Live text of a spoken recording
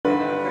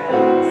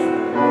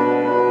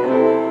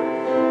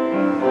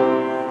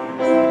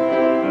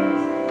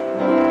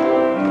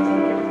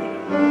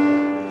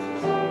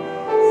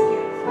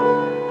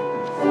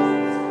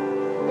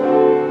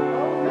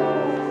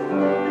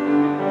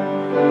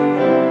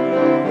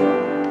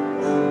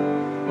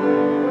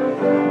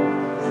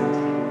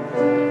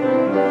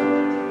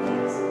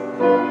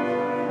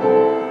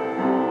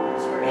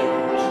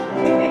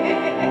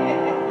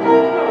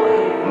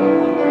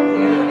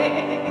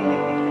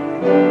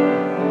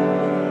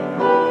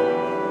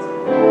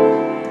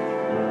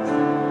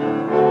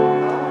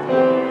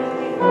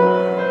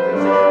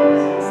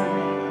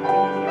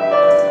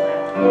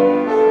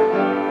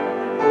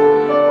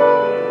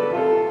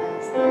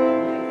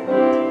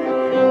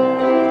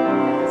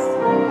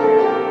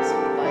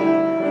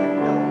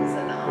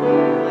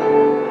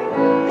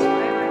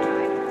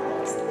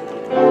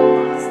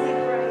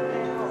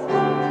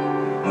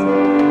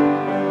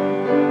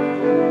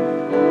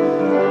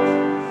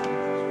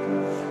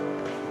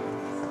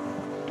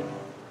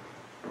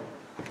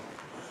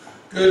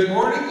Good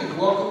morning and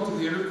welcome to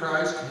the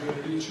Enterprise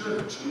Community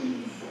Church.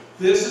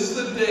 This is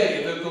the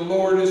day that the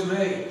Lord has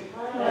made.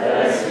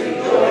 Let us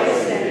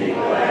rejoice and be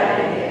glad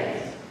in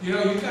it. You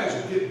know, you guys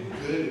are getting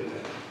good at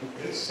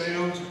that. It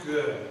sounds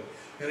good.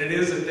 And it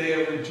is a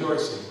day of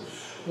rejoicing.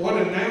 I want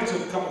to announce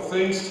a couple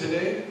things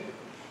today.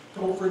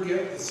 Don't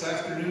forget, this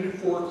afternoon at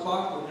 4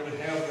 o'clock, we're going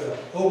to have the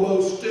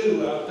hobo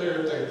stew out there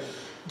at the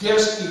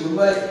Geske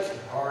Lake.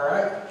 All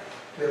right?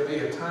 There'll be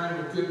a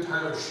good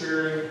time of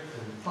sharing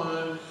and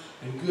fun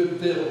and good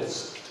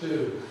victuals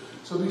too.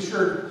 So be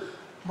sure to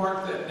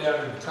mark that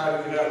down and try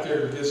to get out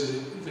there and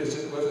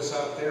visit with us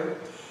out there.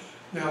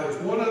 Now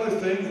there's one other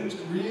thing that's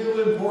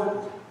real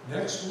important.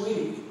 Next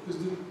week is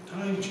the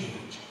time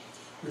change,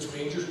 which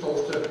means you're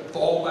supposed to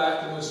fall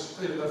back in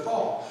the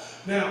fall.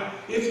 Now,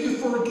 if you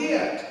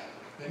forget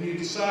and you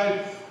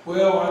decide,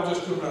 well, I'm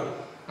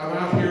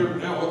out here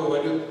now,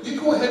 what do? You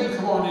go ahead and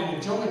come on in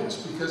and join us,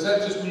 because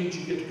that just means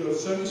you get to go to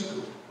Sunday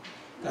school.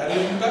 That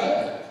isn't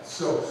bad.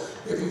 So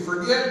if you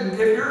forget and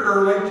get here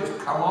early, just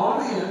come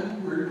on in.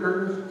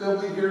 They'll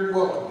be here to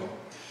welcome you.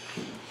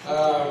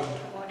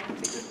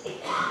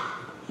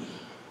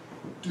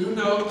 Do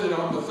note that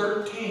on the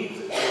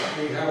 13th,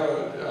 we have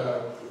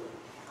a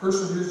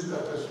person who's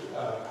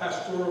a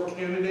pastoral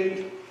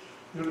candidate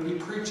going to be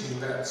preaching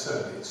that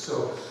Sunday.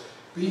 So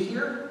be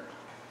here,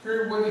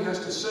 hear what he has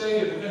to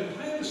say, and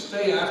plan to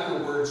stay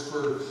afterwards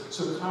for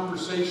some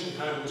conversation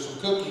time with some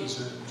cookies,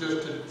 and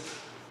just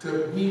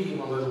to meet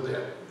him a little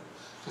bit,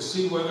 to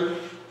see whether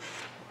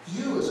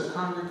you as a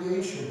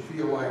congregation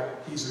feel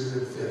like he's a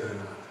good fit or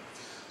not.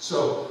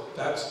 So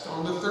that's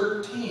on the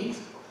 13th.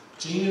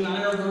 Gene and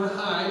I are going to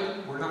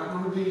hide. We're not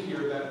going to be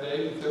here that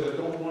day because I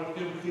don't want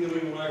him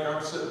feeling like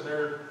I'm sitting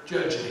there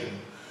judging him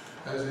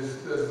as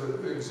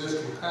the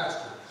existing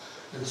pastor.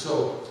 And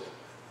so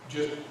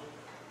just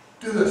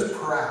do us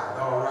proud,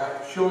 all right?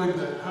 Show him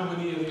that how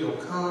many of you will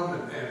come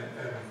and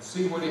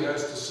see what he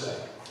has to say.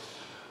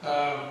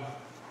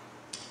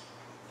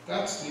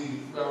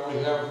 We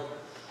have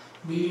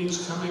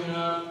meetings coming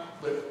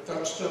up, but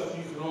that stuff,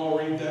 you can all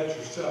read that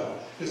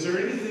yourself. Is there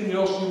anything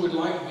else you would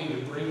like me to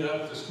bring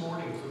up this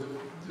morning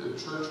for the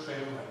church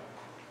family?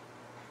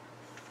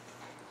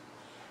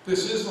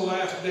 This is the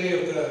last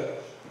day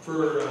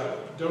for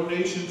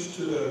donations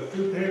to the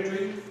food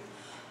pantry,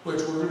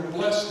 which we're going to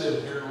bless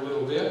them here in a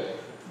little bit.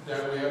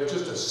 That we have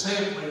just a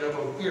sampling of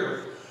them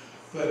here,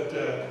 but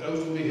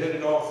those will be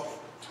headed off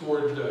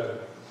toward the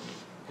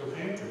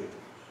pantry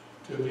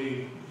to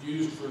be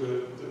used for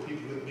the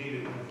people that need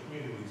it in the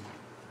community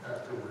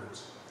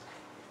afterwards.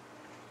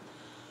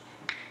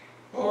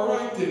 All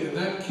right then, in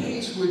that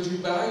case, would you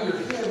bow your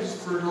heads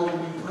for an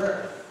opening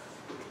prayer?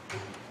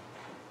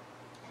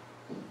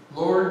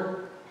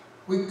 Lord,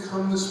 we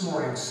come this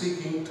morning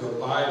seeking to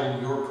abide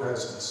in your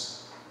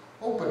presence.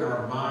 Open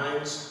our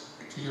minds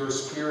to your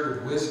spirit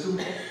of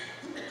wisdom,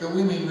 that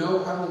we may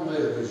know how to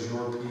live as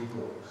your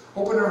people.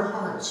 Open our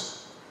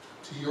hearts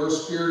to your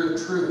spirit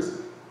of truth,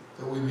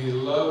 that we may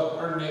love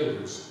our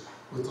neighbors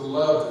with the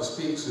love that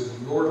speaks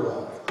of your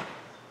love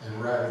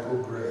and radical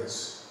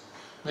grace.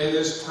 May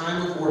this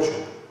time of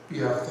worship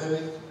be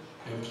authentic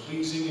and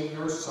pleasing in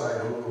your sight,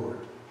 O Lord.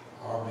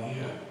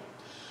 Amen.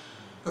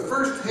 The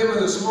first hymn of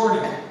this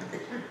morning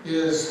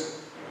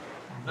is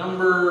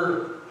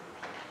number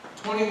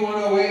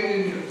 2108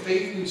 in your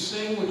Faith We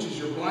Sing, which is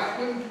your black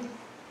one.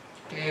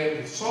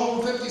 And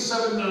Psalm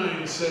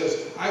 57:9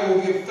 says, I will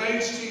give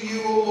thanks to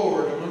you, O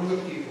Lord, among the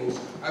peoples.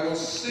 I will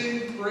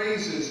sing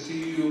praises to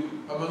you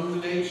among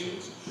the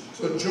nations.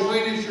 So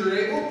join as you're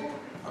able.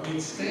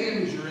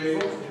 Stand as you're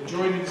able and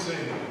join in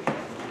singing.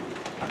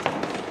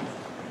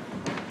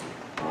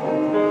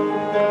 Oh,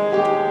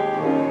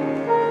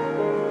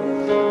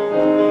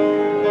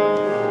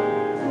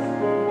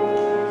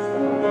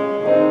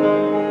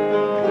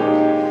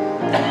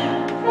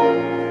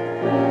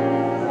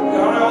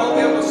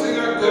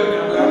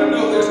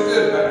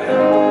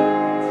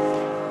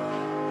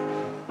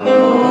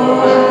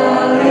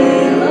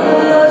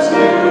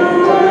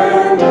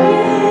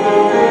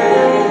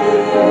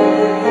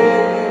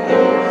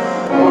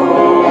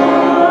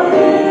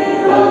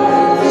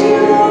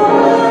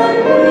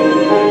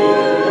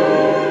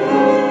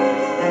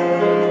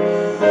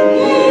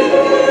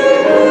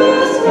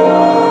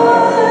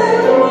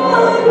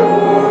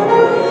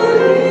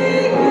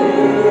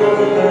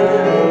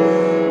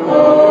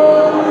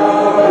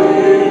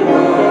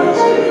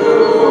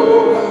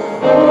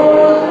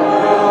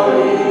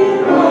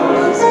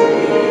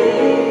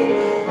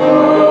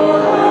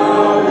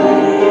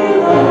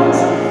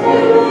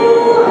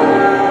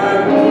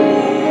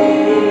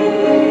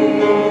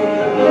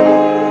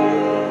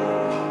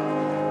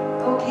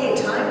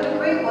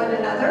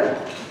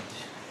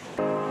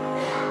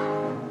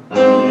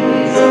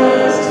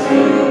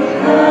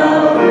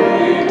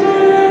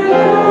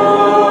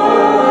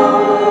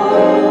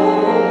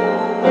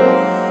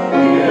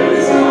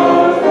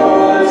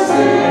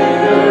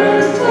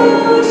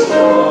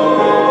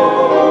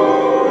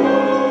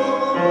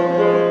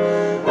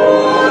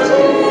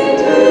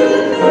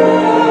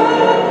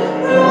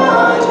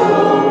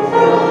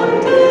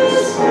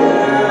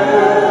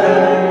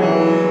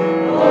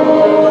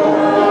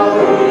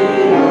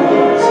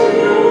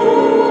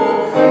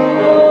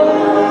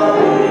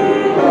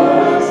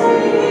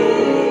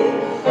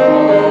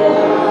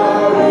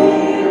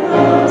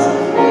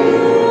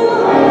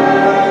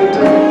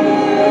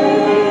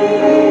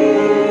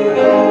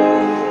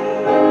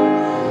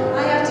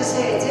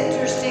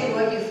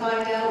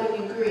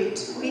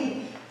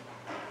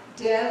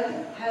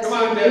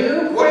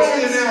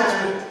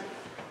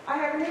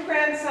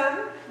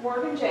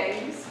 Morgan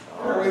James.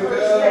 There we go.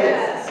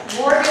 Yes,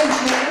 Morgan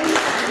James.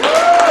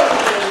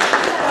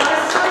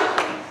 Awesome.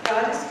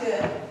 God is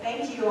good.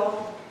 Thank you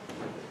all.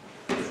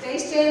 Stay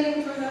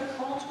standing for the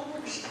call to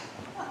worship.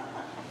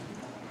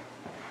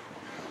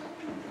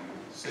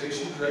 Say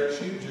she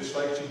directs you just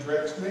like she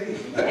directs me.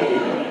 I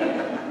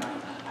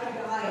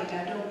guide,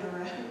 I don't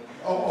direct.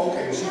 Oh,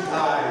 okay, she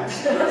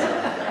guides.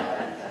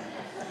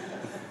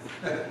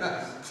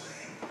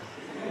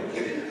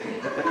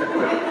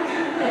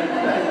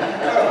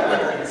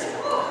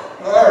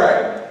 All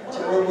right,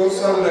 so we'll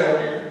settle down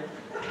here.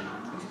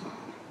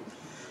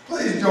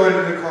 Please join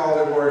in the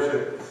call to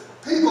worship.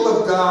 People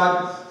of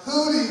God,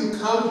 who do you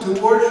come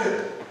to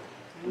worship?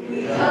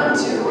 We come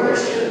to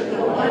worship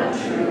the one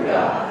true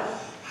God.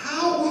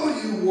 How will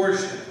you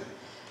worship?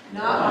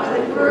 Not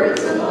with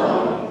words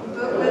alone,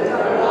 but with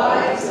our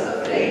lives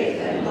of faith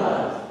and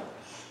love.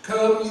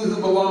 Come, you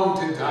who belong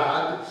to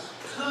God.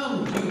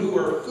 Come, you who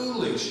are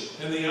foolish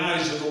in the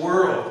eyes of the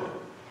world.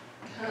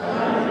 Come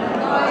and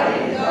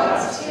abide in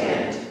God's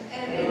tent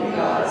and in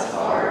God's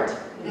heart,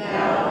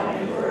 now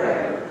and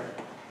forever.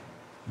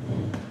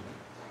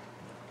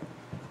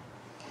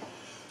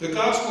 The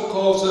gospel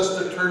calls us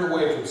to turn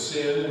away from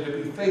sin and to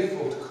be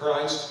faithful to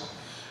Christ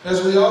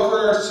as we offer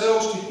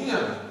ourselves to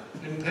Him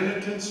in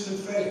penitence and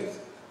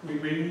faith. We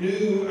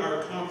renew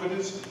our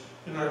confidence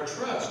and our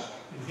trust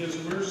in His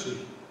mercy.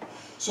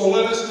 So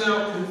let us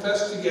now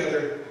confess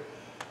together.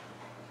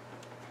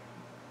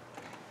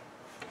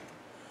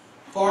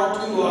 Far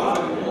too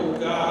often, O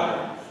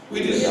God,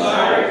 we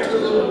desire to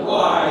look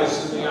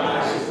wise in the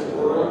eyes of the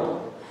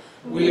world.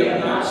 We have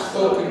not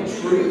spoken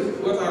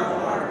truth with our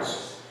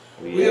hearts.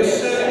 We have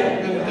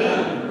said and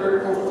done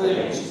hurtful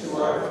things to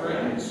our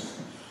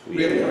friends.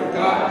 We have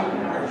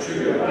forgotten our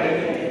true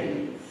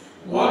identity,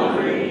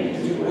 wandering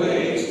into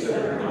ways that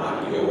are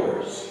not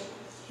yours.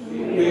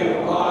 We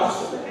have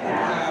lost the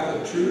path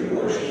of true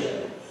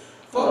worship,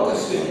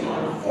 focusing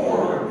on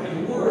form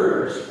and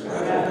words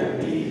rather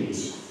than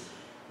deeds.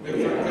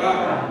 We have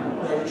forgotten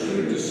what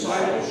true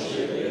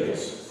discipleship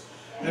is,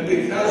 and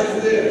because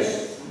of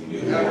this, you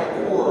have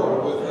a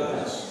quarrel with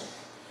us.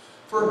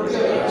 Forgive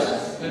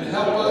us and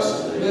help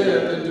us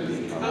live into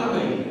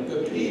becoming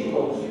the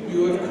people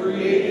you have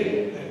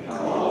created and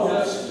called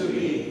us to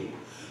be.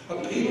 A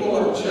people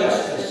of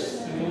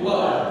justice and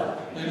love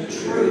and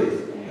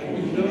truth and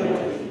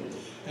humility,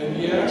 and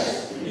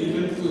yes,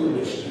 even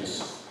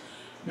foolishness.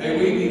 May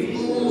we be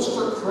fools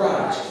for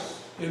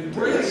Christ,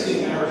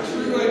 embracing our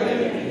true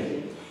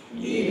identity,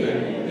 even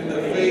in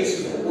the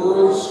face of the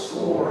world's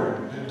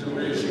scorn and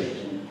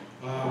derision.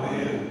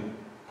 Amen.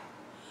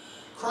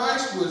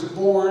 Christ was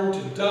born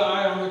to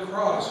die on the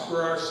cross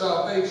for our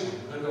salvation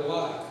and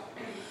life.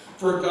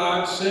 For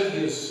God sent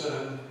His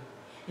Son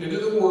into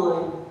the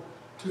world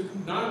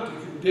not to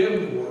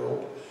condemn the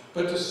world,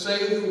 but to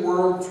save the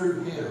world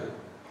through Him.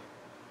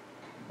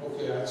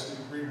 Okay, I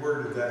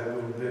reworded that a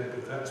little bit,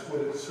 but that's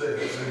what it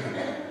says.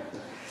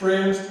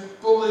 Friends,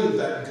 believe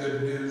that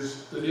good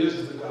news that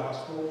is the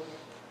gospel.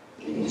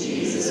 In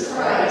Jesus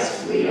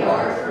Christ we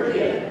are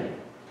forgiven.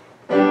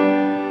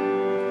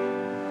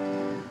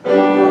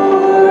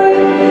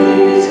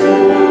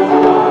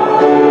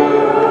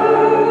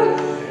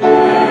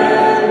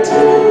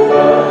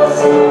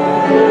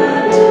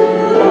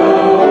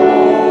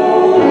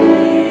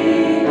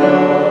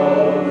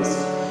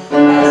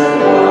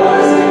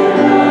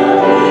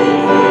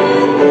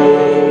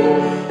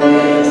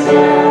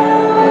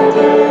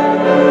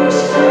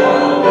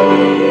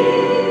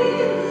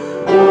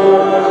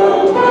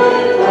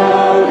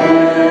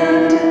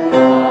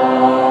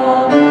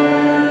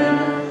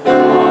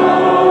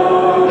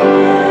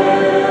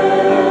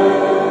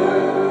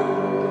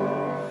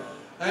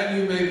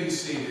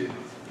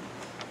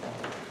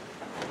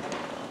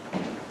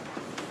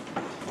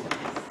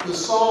 The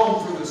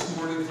psalm for this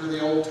morning for the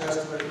Old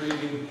Testament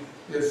reading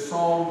is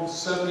Psalm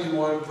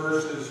 71,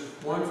 verses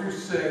 1 through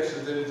 6,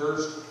 and then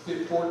verse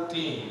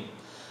 14.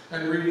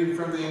 And reading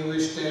from the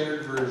English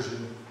Standard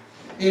Version.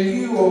 In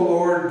you, O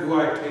Lord,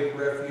 do I take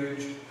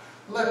refuge.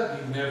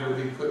 Let me never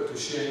be put to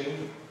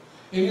shame.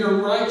 In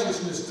your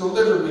righteousness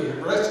deliver me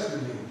and rescue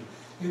me.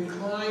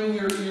 Incline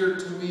your ear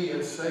to me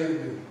and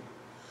save me.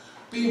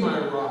 Be my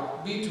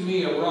rock, be to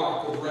me a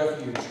rock of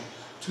refuge,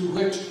 to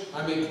which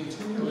I may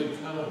continually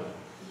come.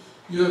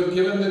 You have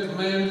given the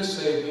command to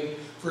save me,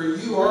 for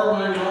you are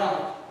my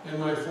rock and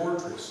my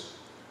fortress.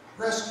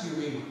 Rescue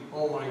me,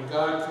 O my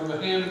God, from the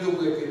hand of the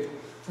wicked,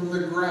 from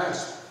the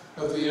grasp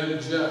of the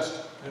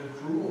unjust and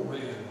cruel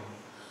man.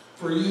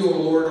 For you, O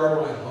Lord,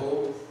 are my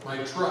hope,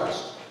 my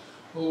trust,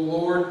 O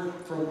Lord,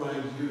 from my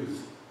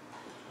youth.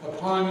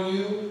 Upon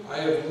you I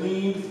have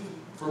leaned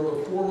from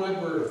before my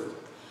birth.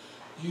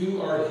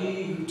 You are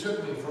he who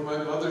took me from my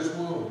mother's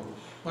womb.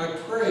 My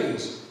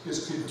praise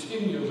is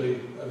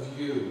continually of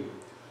you.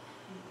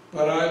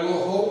 But I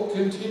will hope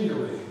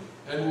continually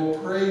and will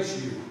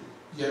praise you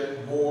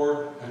yet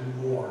more and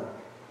more.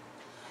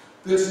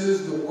 This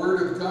is the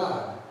word of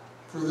God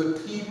for the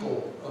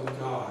people of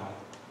God.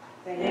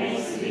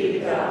 Thanks be to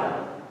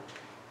God.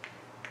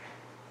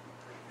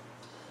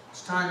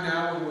 It's time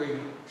now when we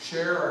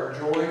share our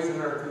joys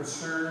and our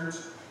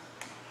concerns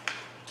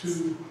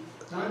to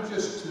not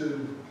just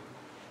to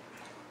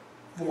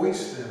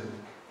voice them,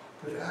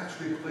 but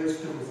actually place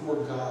them before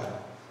God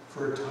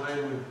for a time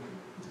when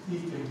He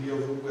can deal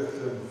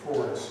with them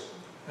for us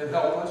and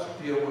help us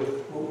deal with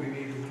what we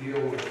need to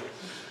deal with.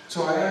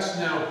 So I ask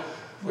now,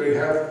 we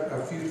have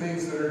a few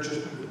things that are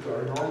just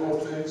our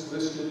normal things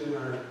listed in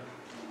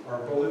our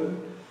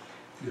bulletin.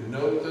 If you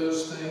note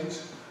those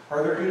things,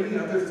 are there any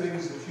other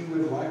things that you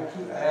would like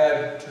to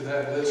add to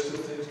that list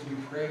of things to be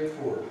prayed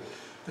for?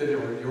 That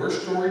are your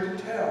story to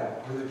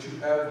tell, or that you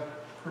have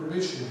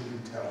permission to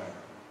be telling?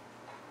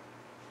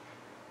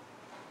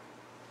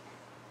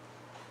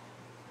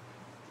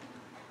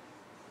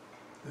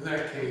 In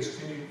that case,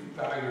 can you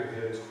bow your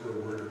heads for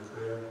a word of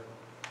prayer?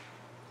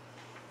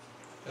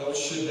 El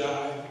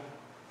Shaddai,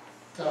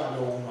 God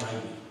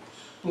Almighty,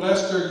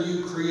 blessed are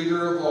you,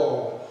 Creator of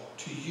all.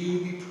 To you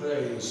be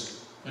praise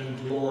and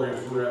glory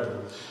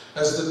forever.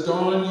 As the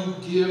dawn you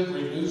give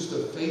renews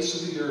the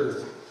face of the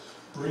earth,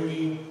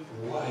 bringing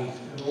light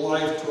and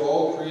life to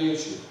all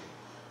creation,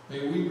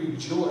 may we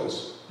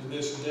rejoice in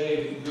this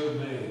day that you have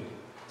made.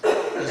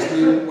 As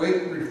we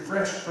wake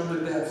refreshed from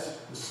the depths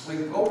of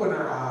sleep, open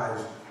our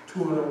eyes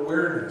to an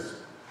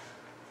awareness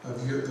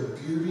of the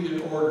beauty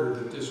and order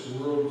that this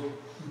world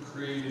you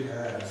created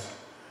has.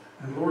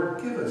 And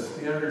Lord, give us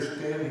the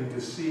understanding to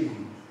see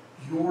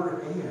your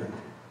hand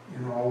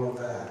in all of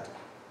that.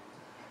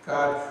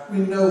 God, we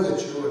know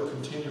that you are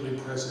continually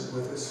present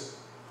with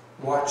us,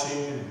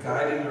 watching and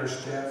guiding our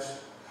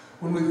steps.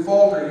 When we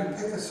falter,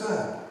 you pick us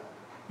up,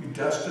 you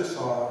dust us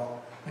off,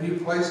 and you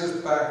place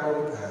us back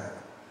on the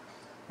path.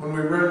 When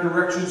we run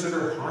directions that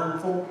are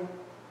harmful,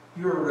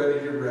 you are ready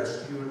to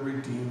rescue and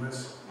redeem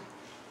us.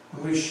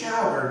 When we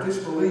shout or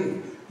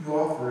disbelieve, you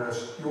offer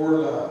us your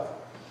love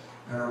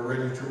and are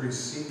ready to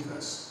receive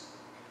us.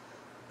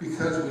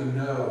 Because we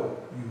know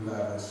you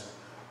love us,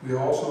 we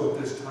also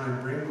at this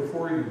time bring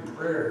before you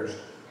prayers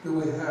that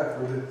we have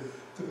for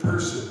the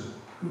person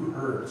who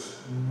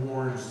hurts and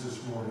mourns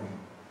this morning,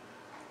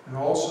 and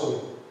also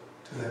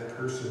to that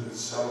person that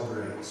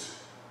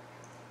celebrates.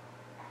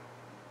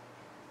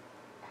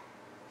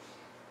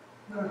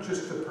 Not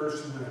just the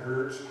person that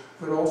hurts,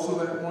 but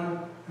also that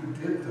one who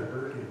did the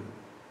hurting.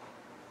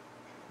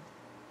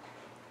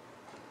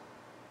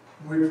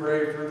 We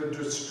pray for the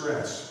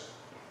distress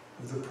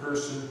of the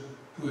person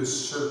who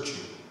is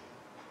searching,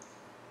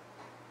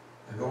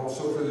 and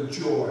also for the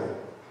joy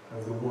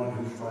of the one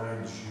who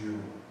finds you.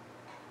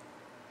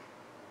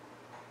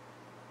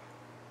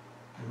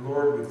 And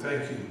Lord, we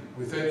thank you.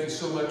 We thank you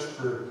so much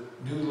for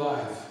new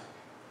life,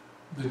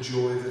 the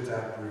joy that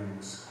that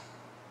brings.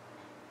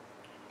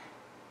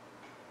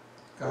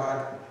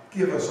 God,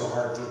 give us a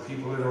heart for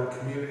people in our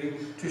community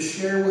to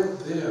share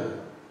with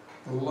them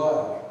the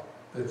love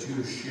that you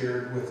have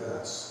shared with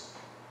us.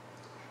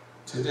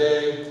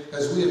 Today,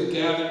 as we have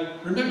gathered,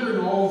 remembering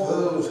all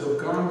those who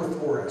have gone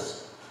before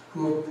us,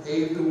 who have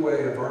paved the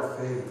way of our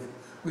faith,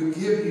 we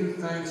give you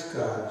thanks,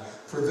 God,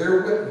 for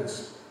their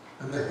witness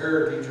and the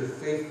heritage of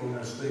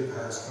faithfulness they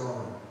passed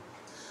on.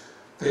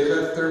 They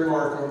left their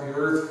mark on the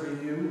earth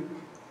for you,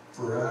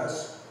 for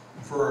us,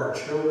 and for our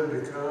children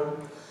to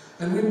come.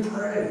 And we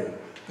pray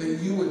that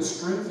you would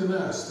strengthen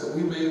us, that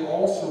we may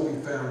also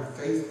be found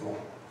faithful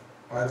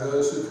by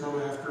those who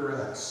come after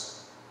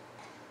us.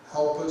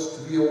 Help us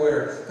to be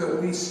aware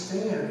that we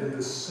stand in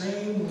the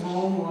same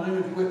long line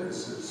of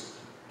witnesses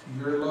to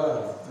your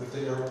love that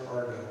they are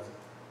part of.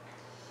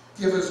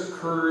 Give us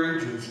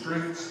courage and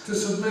strength to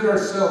submit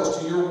ourselves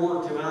to your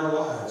work in our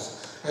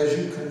lives as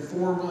you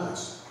conform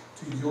us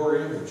to your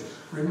image.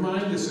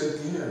 Remind us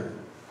again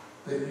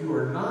that you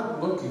are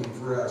not looking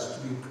for us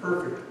to be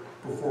perfect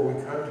before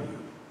we come to you,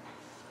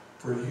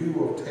 for you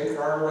will take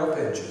our rough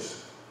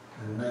edges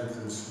and make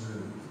them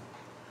smooth.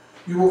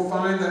 You will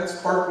find that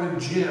sparkling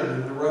gem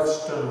in the rough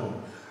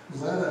stone.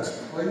 Let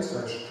us place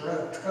our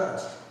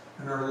trust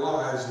and our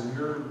lives in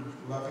your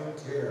loving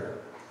care,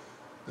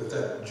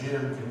 that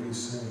gem can be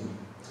seen.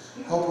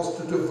 Help us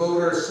to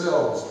devote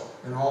ourselves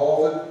in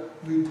all that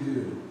we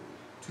do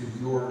to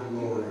your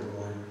glory,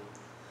 Lord.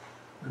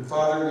 And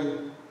Father,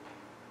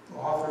 we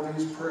offer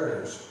these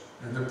prayers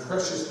in the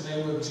precious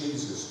name of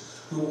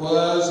Jesus, who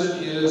was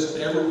and is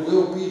and ever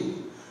will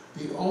be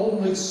the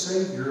only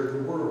Savior of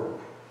the world,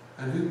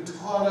 and who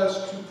taught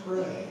us to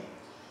pray.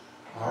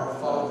 Our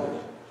Father,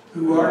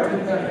 who art in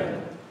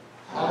heaven,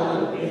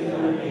 hallowed be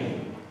thy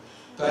name.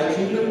 Thy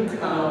kingdom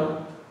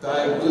come,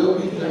 thy will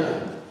be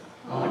done,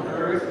 on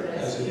earth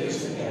as it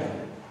is in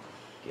heaven.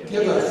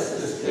 Give us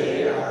this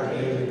day our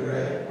daily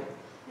bread,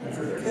 and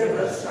forgive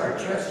us our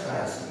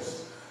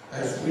trespasses,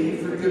 as we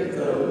forgive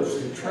those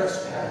who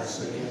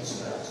trespass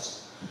against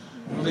us.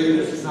 And lead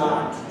us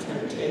not to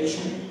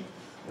temptation,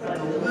 but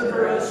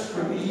deliver us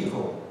from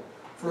evil.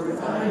 For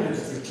thine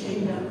is the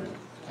kingdom,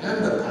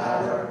 and the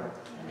power,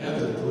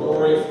 and the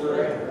glory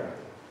forever.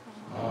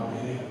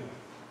 Amen.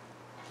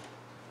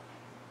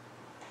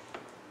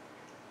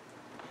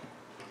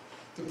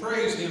 The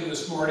praise hymn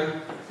this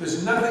morning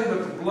is nothing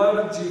but the blood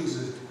of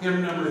Jesus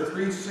hymn number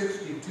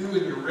 362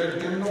 in your red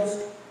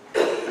hymnals,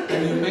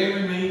 and you may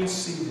remain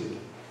seated.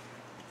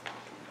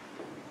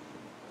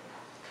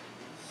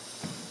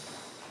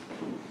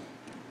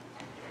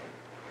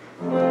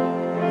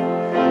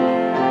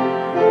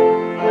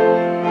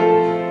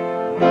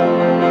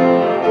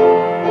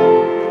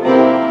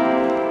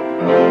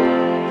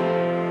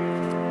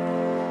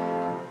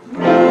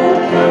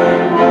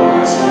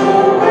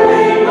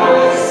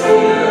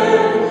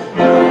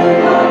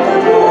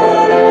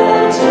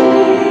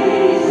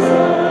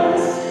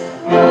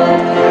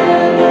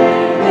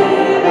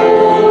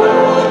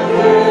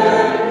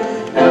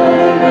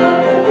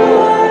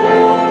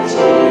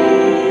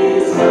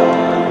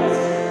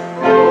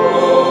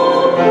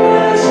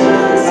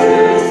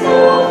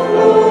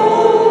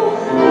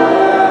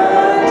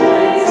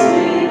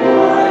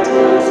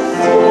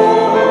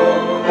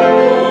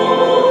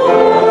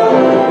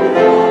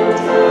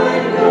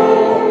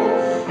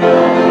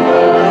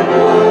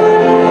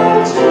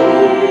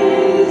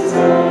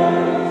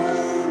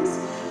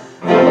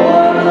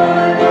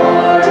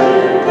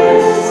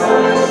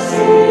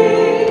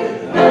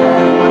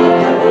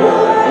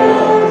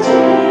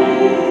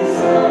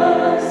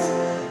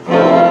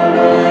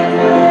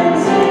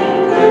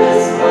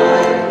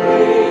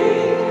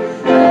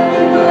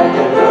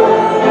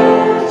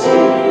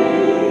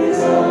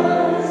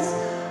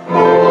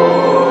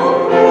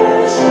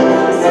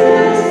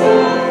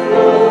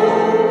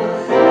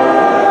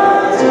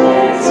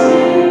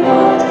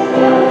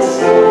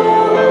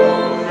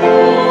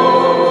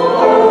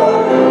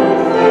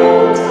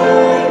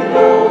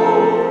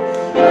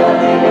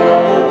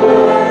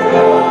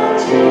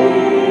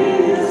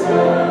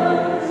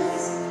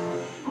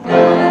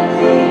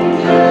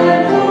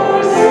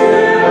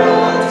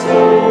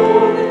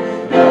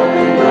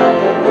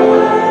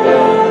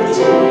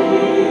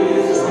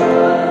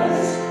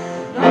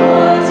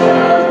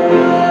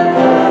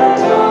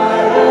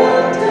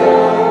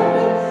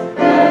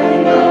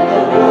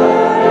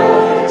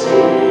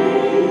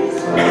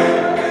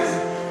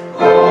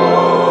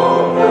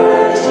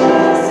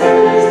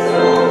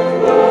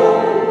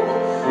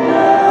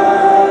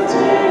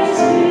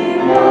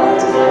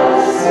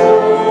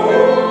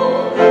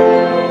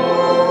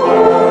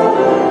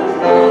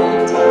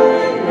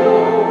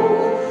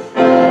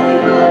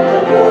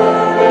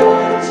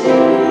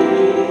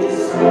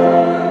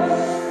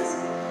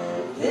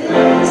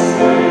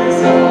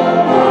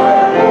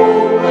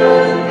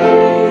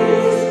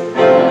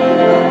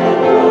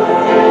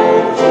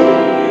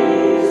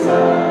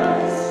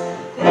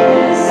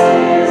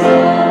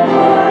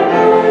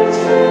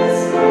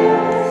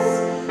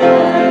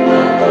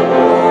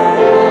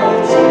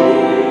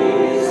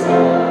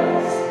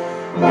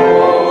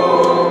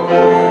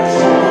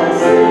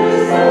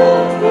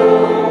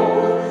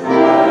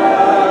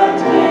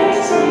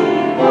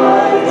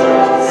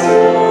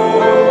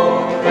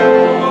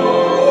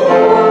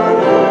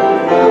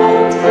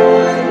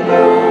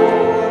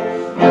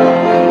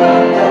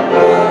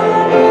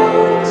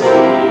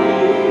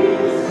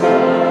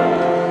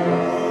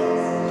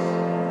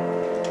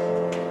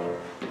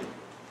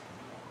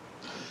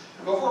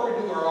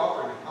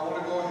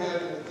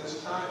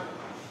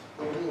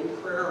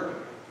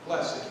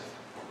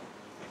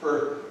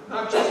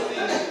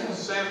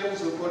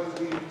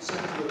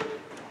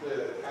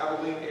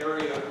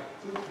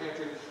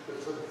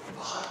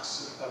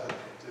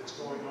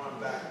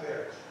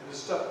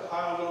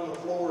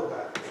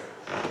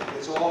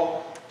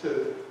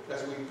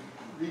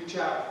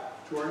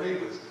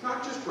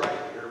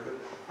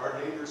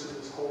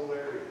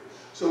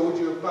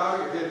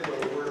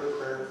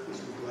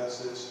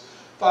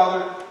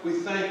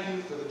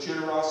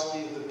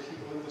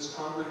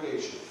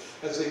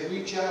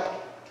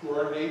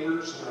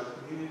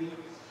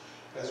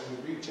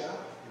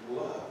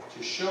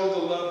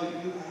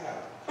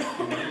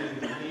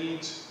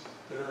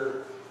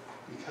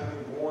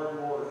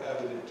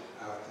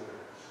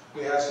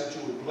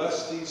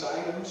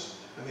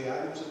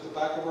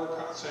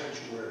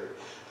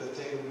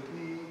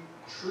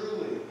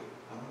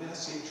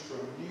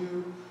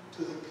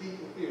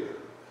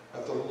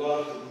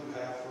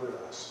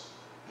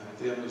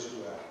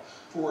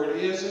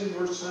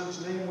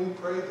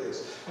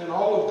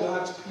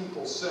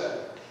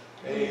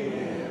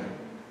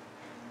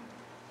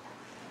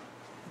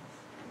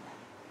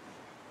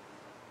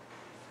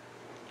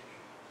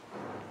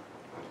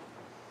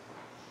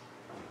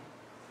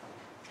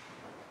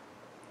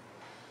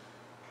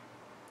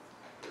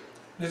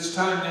 It's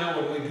time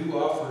now when we do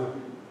offer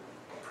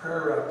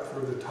prayer up for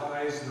the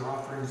tithes and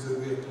offerings that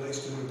we have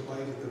placed in the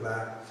plate at the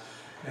back.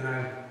 And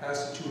I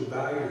ask that you would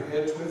bow your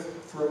heads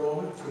for a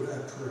moment for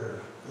that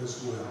prayer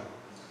as well.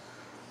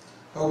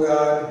 Oh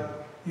God,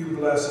 you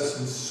bless us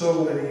in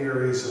so many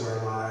areas of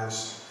our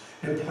lives,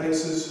 in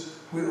places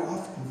we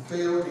often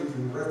fail to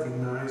even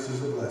recognize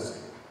as a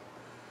blessing.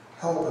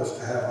 Help us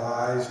to have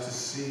eyes to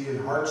see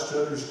and hearts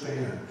to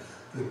understand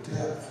the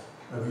depth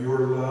of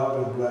your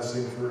love and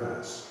blessing for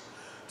us.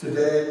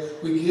 Today,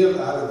 we give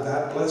out of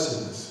that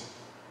blessedness,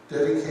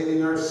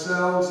 dedicating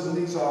ourselves in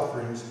these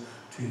offerings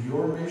to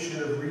your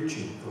mission of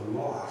reaching the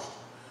lost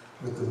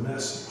with the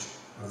message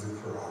of the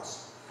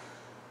cross.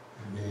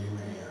 Amen.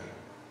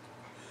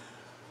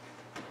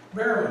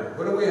 Marilyn,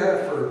 what do we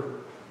have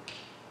for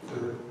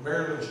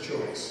Marilyn's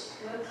choice?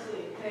 Let's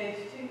see, page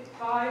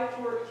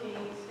 514,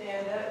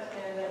 stand up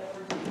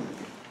for Jesus.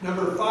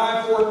 Number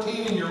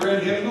 514 in your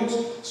red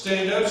hymnals,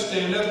 stand up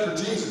for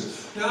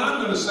Jesus. Now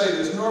I'm going to say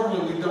this,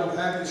 normally we don't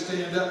have you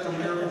stand up for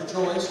Marilyn's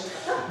choice,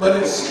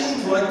 but it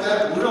seems like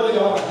that really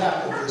ought to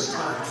happen this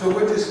time. So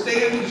would you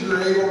stand as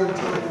you're able and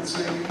join in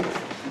singing?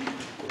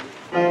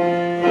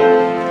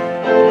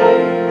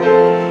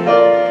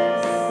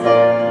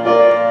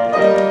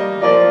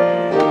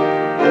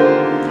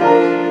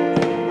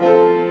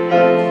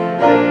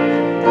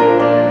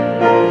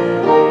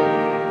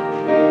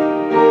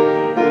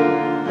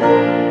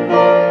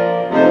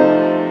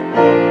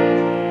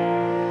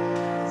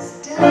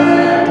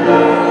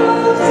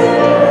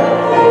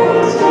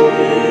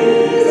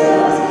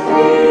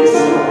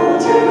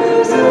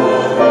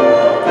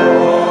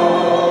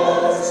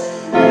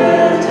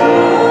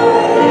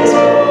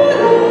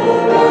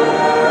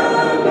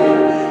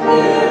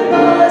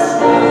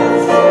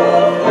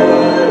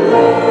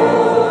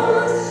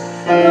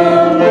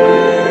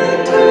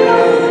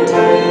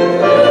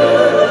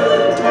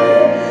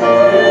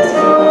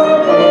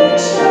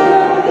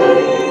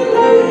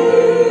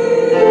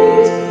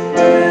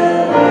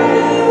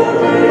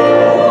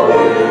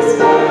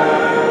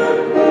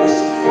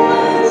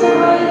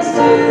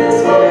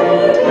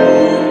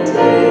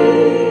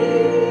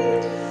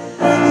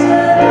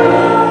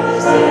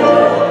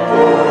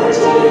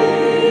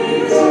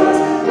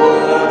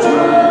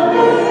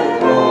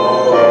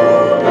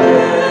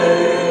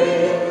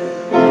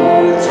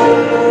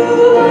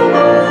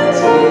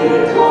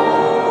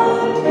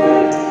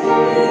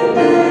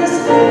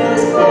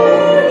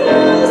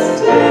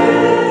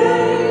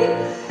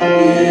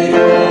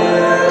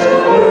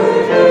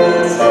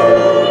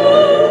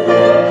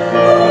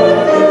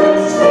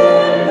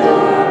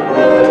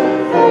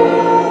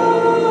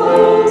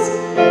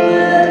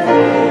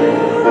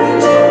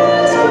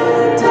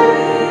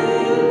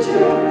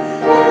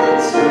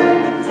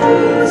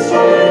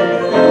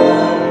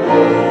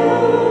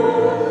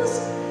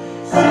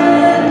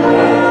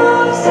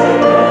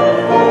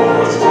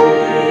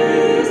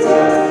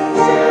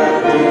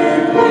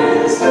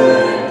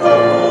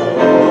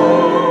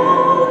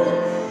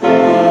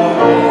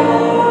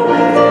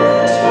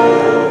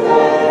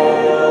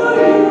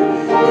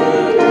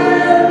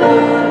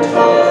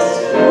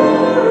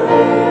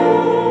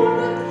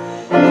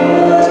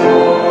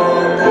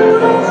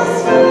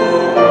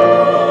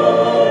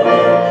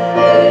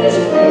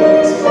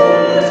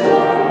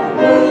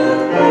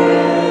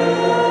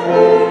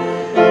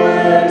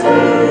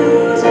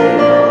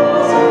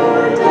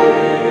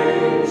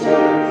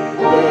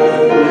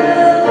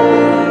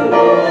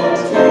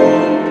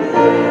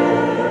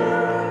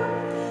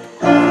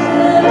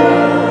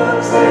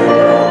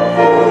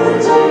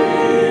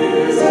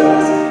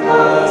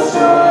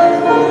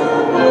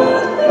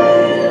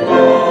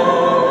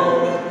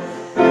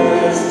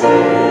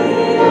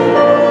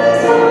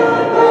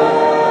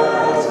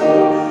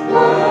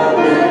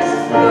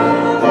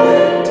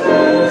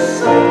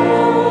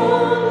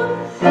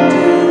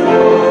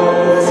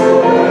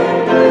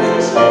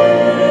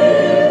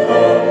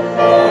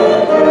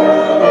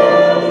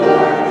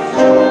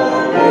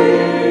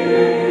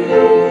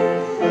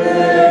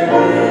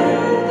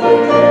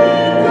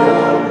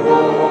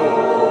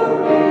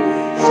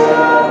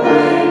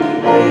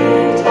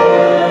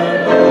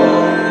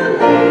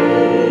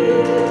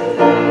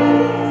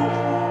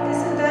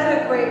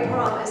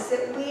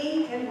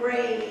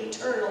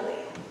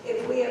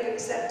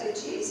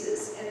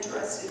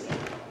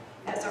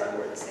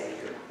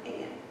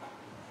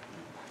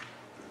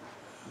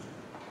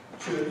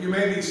 You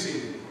may be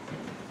seated.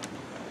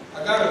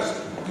 I got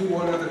to do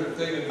one other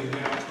thing in the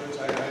announcements.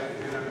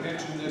 And I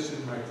mentioned this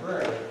in my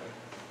prayer.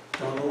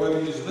 Don't know whether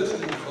he's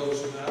listening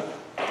close enough,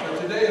 but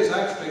today is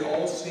actually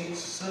All Saints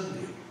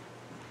Sunday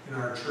in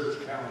our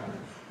church calendar,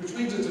 which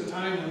means it's a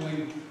time when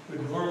we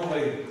would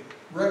normally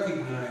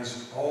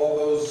recognize all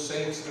those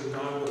saints that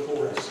have gone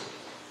before us.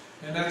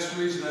 And that's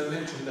the reason I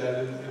mentioned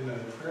that in the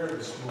prayer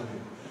this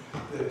morning,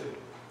 that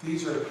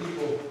these are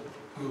people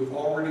who have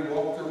already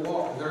walked their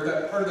walk. They're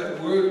that part of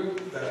that word,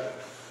 that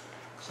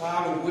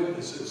cloud of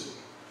witnesses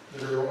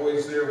that are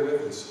always there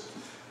with us.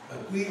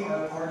 But we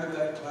are part of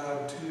that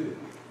cloud too.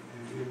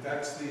 And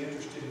that's the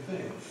interesting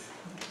thing.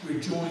 We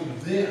join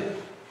them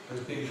as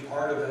being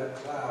part of that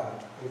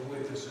cloud of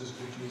witnesses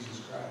to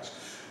Jesus Christ.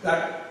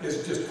 That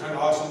is just kind of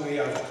awesome.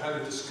 I've kind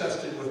of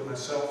discussed it with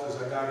myself as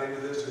I got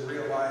into this and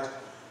realized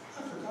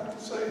I forgot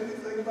to say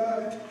anything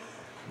about it.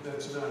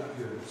 That's not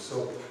good.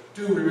 So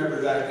do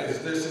remember that,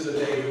 as this is a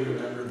day to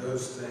remember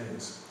those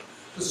things.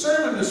 The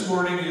sermon this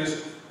morning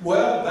is,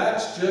 well,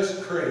 that's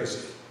just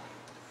crazy.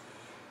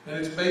 And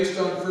it's based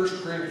on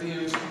 1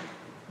 Corinthians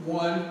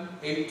 1,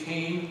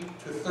 18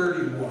 to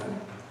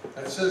 31.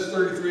 That says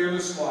 33 on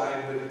the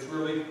slide, but it's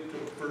really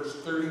verse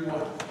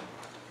 31.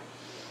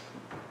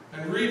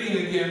 And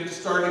reading again,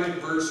 starting at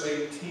verse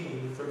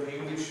 18 from the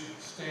English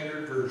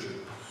Standard Version.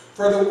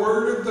 For the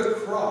word of the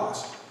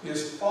cross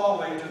is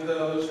folly to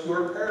those who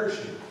are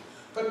perishing.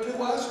 But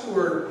to us who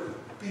are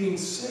being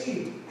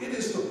saved, it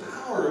is the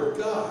power of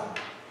God.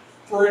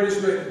 For it is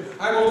written,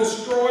 I will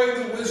destroy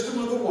the wisdom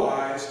of the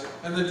wise,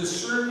 and the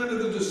discernment of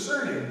the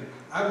discerning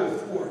I will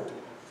thwart.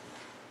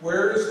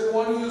 Where is the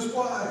one who is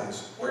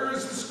wise? Where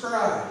is the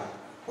scribe?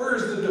 Where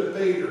is the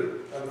debater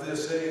of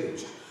this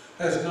age?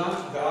 Has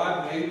not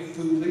God made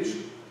foolish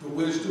the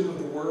wisdom of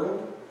the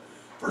world?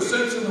 For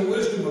since in the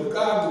wisdom of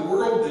God the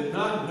world did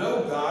not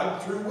know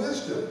God through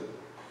wisdom,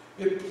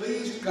 it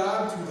pleased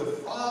God through the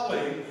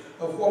folly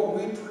of what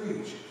we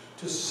preach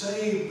to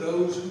save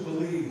those who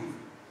believe.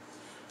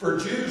 For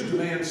Jews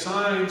demand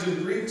signs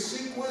and Greeks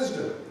seek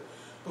wisdom,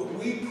 but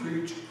we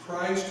preach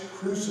Christ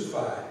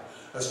crucified,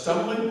 a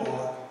stumbling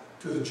block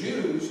to the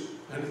Jews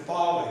and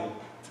folly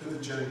to the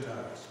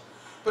Gentiles.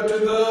 But to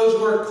those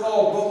who are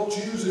called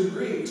both Jews and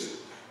Greeks,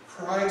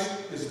 Christ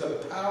is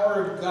the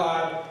power of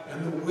God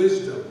and the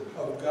wisdom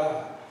of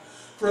God.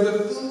 For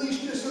the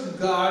foolishness of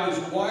God is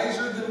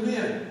wiser than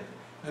men,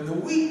 and the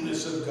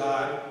weakness of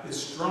God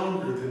is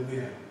stronger than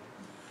men.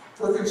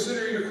 For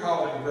consider your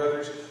calling,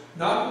 brothers.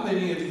 Not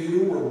many of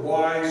you were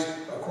wise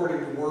according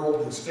to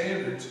worldly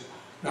standards.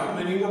 Not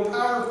many were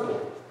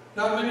powerful.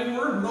 Not many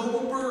were of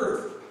noble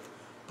birth.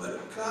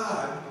 But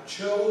God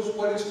chose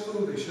what is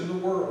foolish in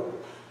the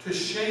world to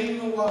shame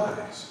the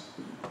wise.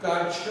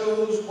 God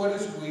chose what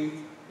is weak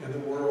in the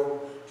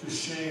world to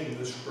shame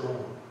the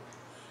strong.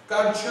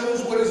 God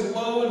chose what is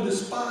low and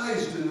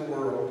despised in the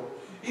world,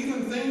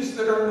 even things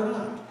that are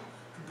not,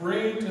 to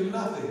bring to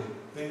nothing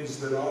things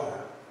that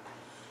are,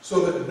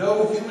 so that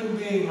no human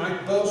being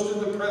might boast in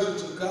the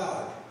presence of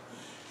God.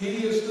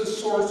 He is the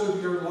source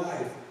of your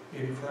life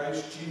in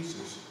Christ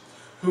Jesus,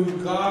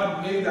 whom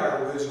God made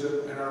our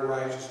wisdom and our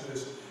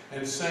righteousness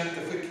and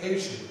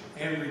sanctification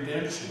and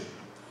redemption.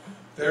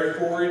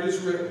 Therefore it is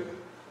written,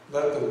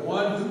 let the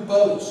one who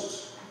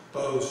boasts,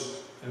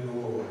 boast in the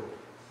Lord.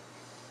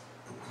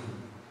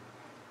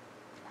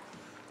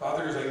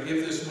 Father, as I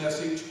give this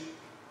message,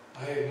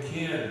 I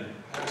again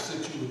ask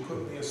that you would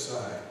put me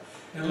aside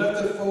and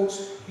let the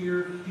folks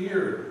here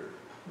hear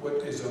what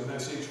is a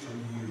message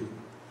from you,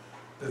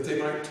 that they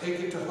might take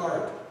it to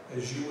heart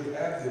as you would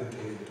have them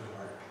take it to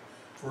heart.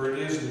 For it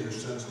is in your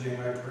Son's name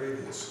I pray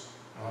this.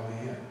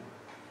 Amen.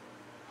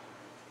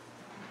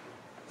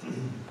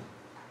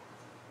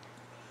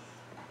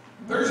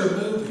 There's a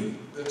movie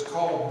that's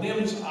called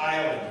Nim's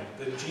Island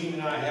that Gene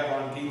and I have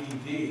on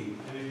DVD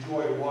and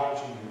enjoy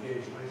watching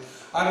occasionally.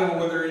 I don't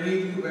know whether any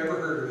of you have ever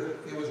heard of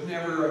it. It was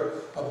never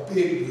a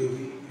big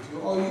movie. If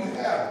you, oh, you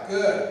have.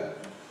 Good.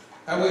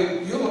 That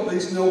way you'll at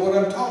least know what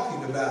I'm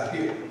talking about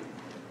here.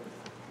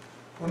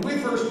 When we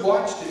first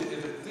watched it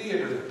in the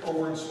theater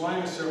over in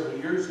Salina several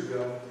years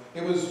ago,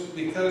 it was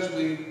because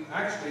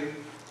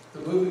the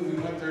movie we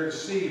went there to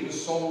see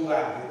was sold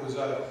out. It was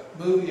a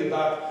movie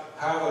about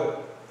how the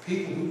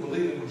people who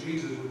believe in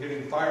Jesus were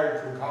getting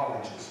fired from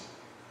colleges.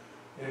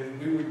 And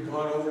we had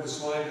gone over to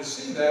Salina to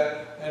see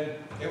that, and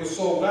it was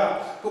sold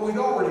out. But we'd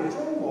already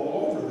drove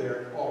all over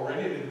there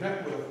already and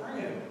met with a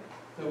friend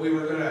that we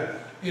were going to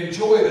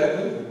enjoy that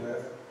movie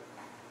with.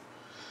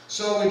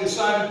 So we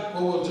decided,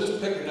 well, we'll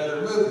just pick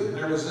another movie. And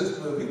there was this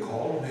movie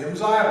called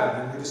Nim's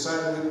Island, and we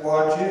decided we'd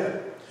watch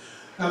it.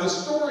 Now, the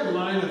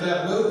storyline of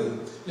that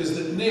movie is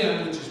that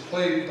Nim, which is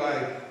played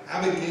by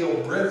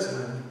Abigail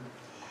Breslin,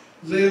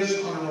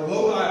 lives on a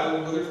remote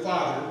island with her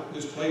father,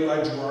 who's played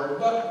by Gerard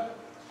Butler.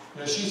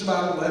 Now, she's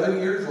about 11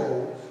 years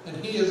old, and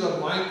he is a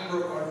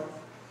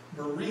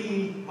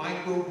marine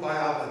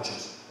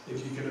microbiologist,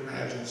 if you can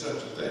imagine such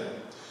a thing.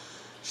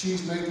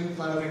 She's making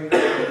fun of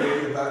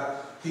him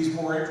about he's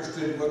more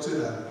interested in what's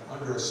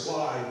under a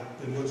slide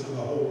than what's in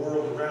the whole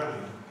world around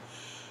him.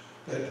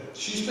 But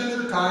she spends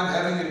her time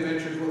having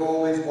adventures with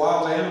all these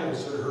wild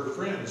animals that are her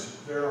friends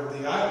there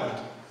on the island,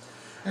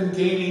 and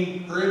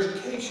gaining her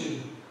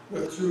education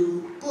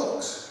through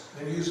books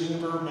and using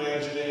her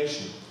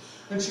imagination.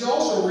 And she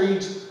also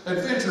reads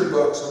adventure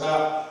books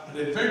about an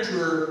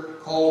adventurer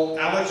called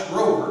Alex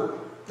Rover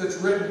that's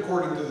written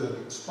according to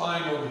the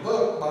spine on the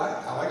book by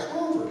Alex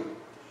Rover.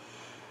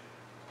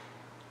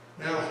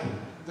 Now,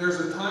 there's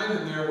a time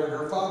in there when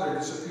her father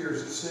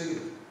disappears at sea.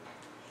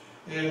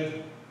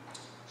 And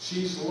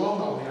she's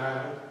alone on the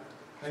island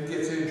and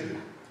gets injured.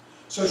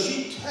 So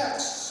she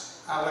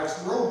texts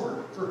Alex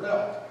Rover for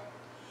help.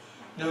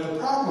 Now the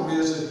problem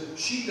is that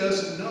she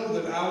doesn't know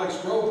that Alex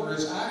Rover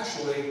is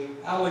actually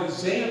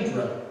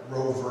Alexandra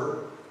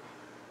Rover,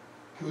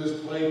 who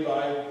is played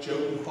by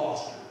Jodie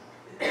Foster.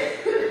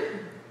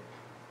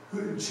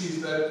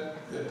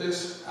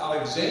 This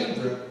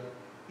Alexandra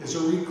is a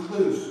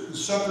recluse who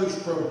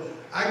suffers from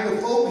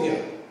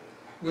agoraphobia,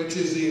 which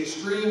is the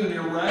extreme and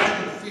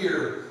irrational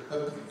fear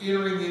of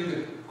entering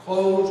into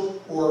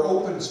closed or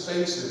open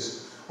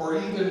spaces, or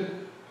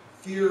even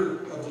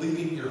fear of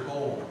leaving your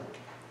home.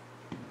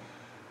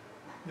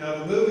 Now,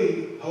 the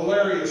movie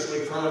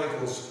hilariously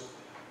chronicles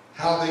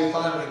how they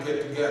finally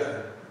get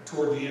together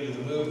toward the end of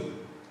the movie.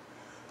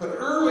 But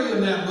early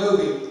in that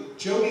movie,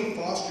 Jodie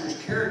Foster's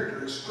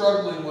character is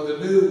struggling with a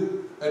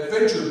new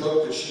adventure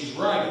book that she's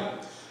writing.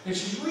 And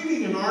she's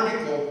reading an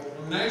article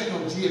from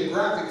National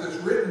Geographic that's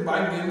written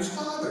by Mim's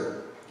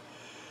father.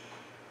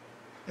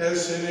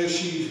 As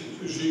she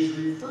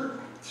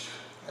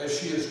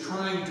is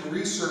trying to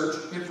research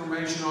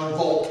information on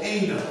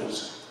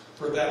volcanoes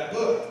for that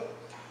book.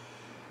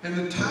 And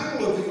the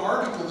title of the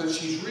article that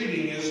she's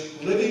reading is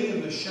Living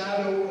in the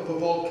Shadow of a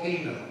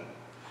Volcano.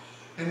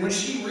 And when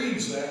she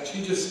reads that,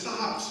 she just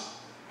stops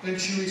and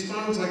she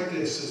responds like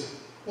this, says,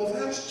 well,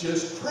 that's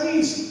just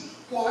crazy.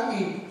 Well, I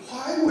mean,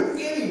 why would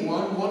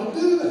anyone want to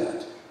do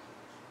that?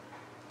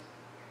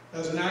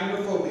 As an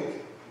agoraphobic,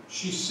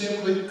 she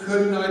simply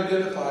couldn't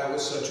identify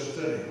with such a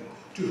thing.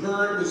 To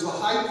her, it was the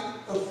height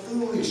of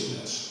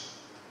foolishness.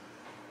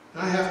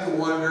 I have to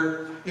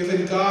wonder if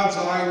in God's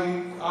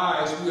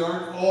eyes we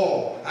aren't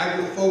all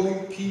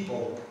agoraphobic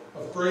people,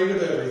 afraid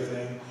of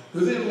everything,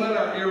 who then let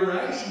our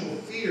irrational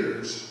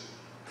fears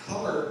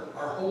color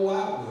our whole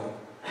outlook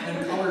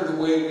and color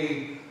the way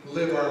we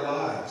live our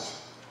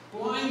lives,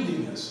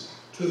 blinding us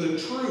to the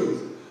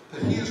truth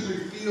that He has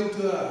revealed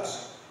to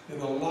us in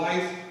the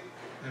life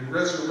and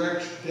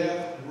resurrection,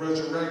 death and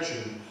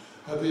resurrection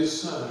of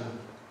His Son,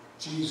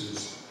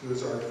 Jesus, who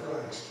is our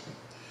Christ.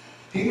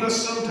 He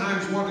must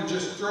sometimes want to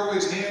just throw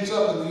his hands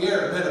up in the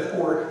air,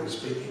 metaphorically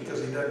speaking,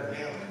 because he doesn't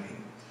have any,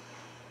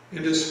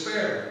 in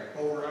despair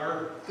over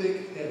our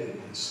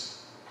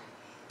thick-headedness.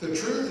 The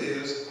truth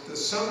is that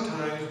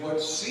sometimes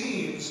what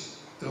seems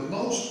the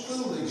most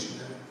foolish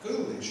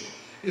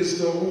is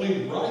the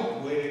only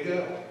right way to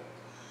go.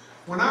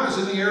 When I was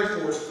in the Air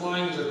Force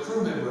flying as a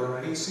crew member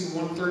on an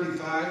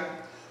EC-135,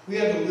 we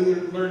had to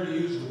learn to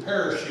use the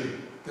parachute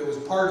that was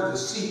part of the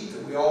seat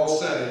that we all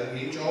sat in.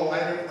 We each all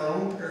had our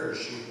own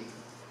parachute.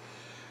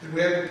 And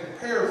we had to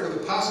prepare for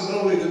the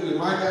possibility that we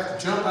might have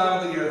to jump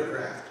out of the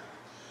aircraft.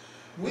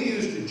 We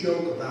used to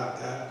joke about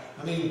that.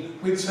 I mean,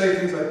 we'd say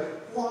things like,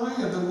 why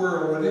in the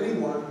world would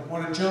anyone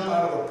want to jump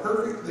out of a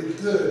perfectly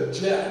good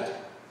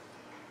jet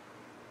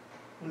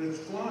when it's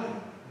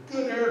flying? A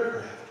good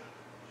aircraft.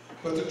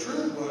 But the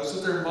truth was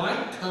that there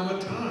might come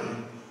a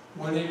time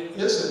when it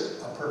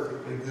isn't a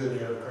perfectly good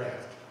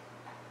aircraft.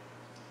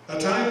 A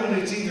time when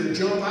it's either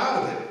jump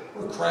out of it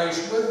or crash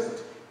with it.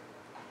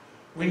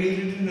 We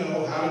needed to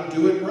know how to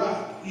do it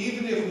right,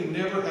 even if we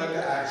never had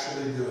to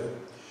actually do it.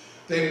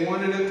 They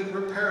wanted it to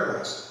prepare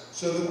us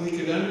so that we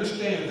could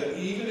understand that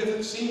even if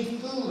it seemed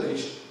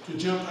foolish to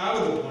jump out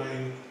of the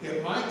plane,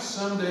 it might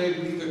someday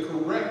be the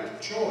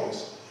correct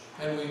choice,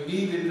 and we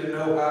needed to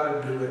know how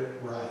to do it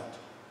right.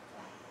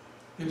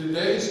 In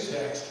today's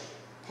text,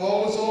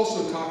 Paul is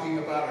also talking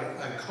about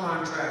a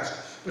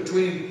contrast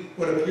between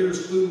what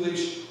appears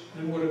foolish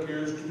and what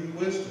appears to be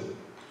wisdom.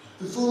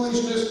 The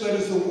foolishness that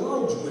is the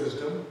world's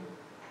wisdom,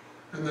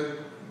 and the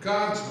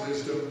God's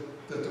wisdom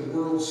that the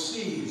world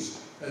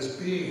sees as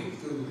being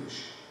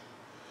foolish.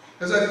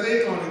 As I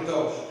think on it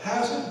though,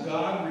 hasn't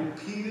God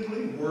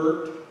repeatedly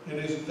worked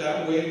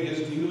that way in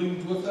His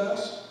dealings with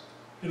us?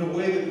 In a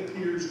way that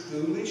appears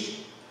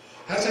foolish?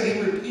 Hasn't He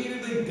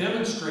repeatedly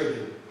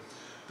demonstrated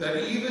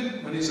that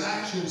even when His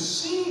actions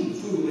seem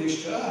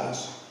foolish to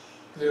us,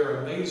 they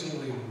are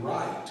amazingly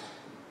right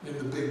in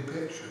the big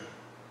picture?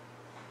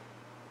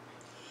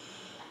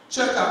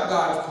 Check out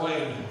God's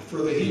plan for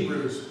the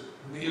Hebrews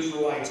and the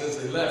Israelites as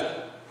they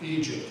left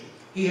Egypt.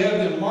 He had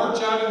them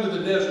march out into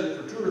the desert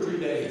for 2 or 3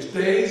 days,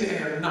 days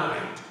and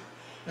night.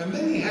 And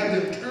then He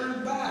had them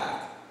turn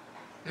back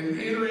and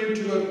enter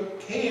into a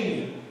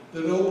canyon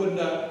that opened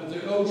up with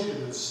the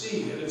ocean, the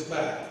sea at its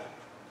back.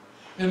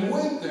 And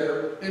wait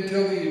there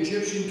until the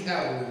Egyptian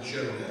cavalry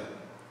showed up.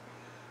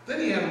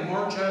 Then He had them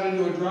march out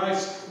into a dry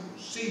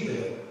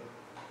seabed.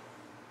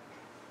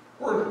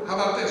 Or how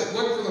about this?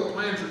 Look for the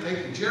plan for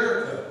taking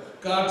Jericho.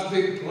 God's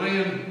big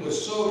plan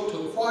was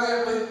to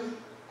quietly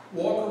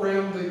walk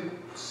around the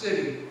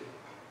city,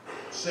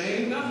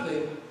 saying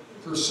nothing,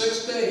 for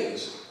 6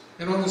 days.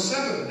 And on the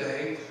 7th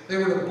day, they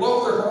were to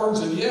blow their horns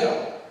and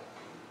yell.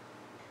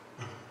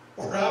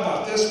 Or how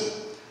about this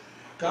one?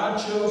 God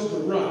chose the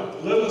runt,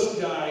 the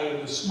littlest guy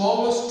in the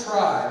smallest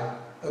tribe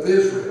of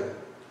Israel,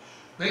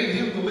 made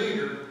him the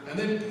leader, and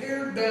then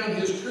pared down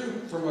his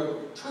troops from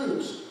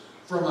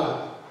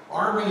an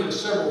army of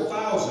several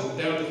thousand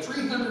down to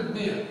 300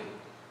 men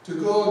to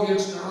go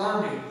against an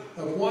army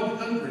of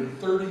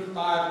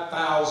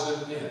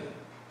 135,000 men.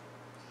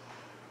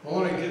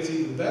 Well, it gets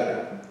even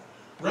better.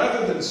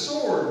 Rather than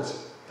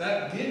swords,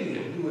 that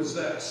Gideon, who was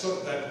that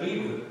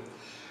leader,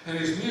 and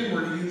his men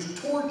were to use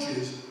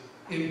torches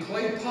in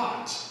clay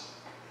pots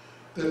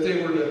that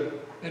they were to,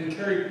 and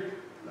carry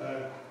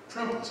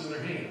trumpets in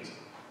their hands.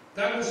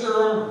 That was their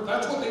armor.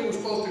 That's what they were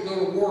supposed to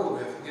go to war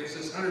with against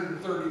this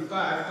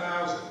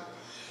 135,000.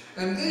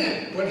 And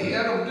then what He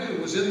had them do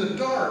was in the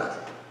dark.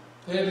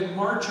 They had to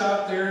march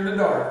out there in the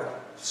dark,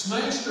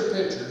 smash their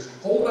pitchers,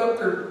 hold up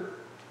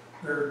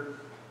their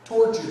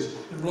torches,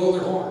 and blow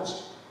their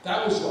horns.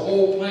 That was the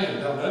whole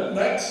plan. Now, doesn't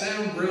that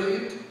sound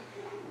brilliant?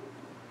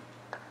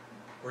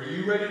 Are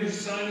you ready to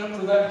sign up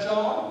for that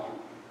job?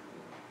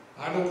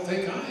 I don't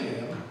think I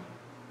am.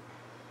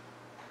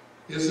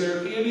 Is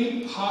there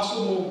any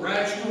possible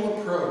rational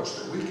approach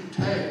that we can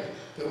take,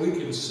 that we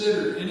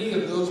consider any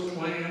of those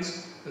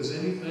plans as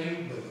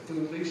anything but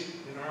foolish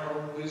in our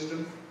own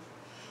wisdom?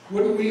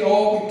 Wouldn't we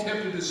all be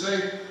tempted to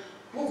say,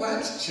 well,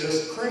 that's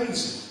just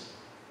crazy?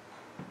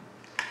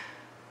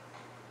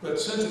 But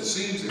since it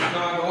seems that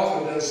God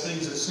often does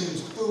things that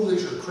seems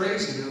foolish or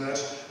crazy to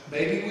us,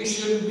 maybe we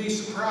shouldn't be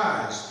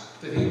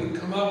surprised that He would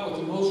come up with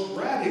the most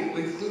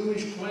radically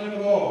foolish plan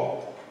of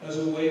all as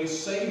a way to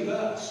save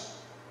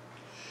us.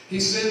 He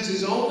sends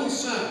His only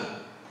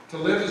Son to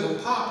live as a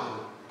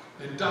pauper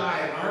and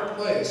die in our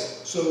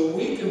place so that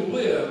we can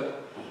live,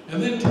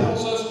 and then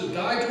tells us to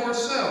die to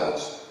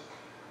ourselves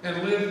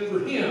and live for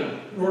Him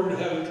in order to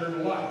have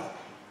eternal life.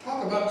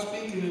 Talk about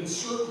speaking in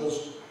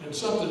circles and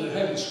something that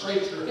hadn't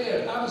scratched your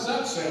head. How does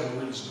that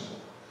sound reasonable?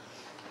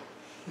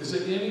 Is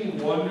it any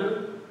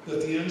wonder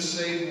that the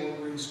unsaved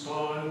will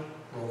respond,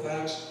 well,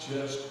 that's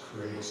just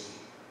crazy?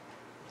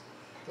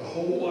 The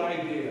whole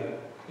idea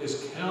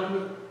is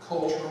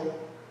countercultural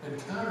and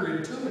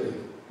counterintuitive.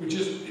 It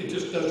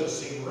just doesn't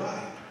seem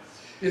right.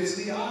 It's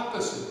the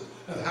opposite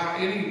of how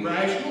any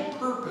rational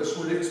purpose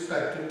would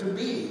expect it to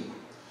be.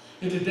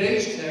 In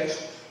today's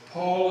text,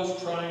 Paul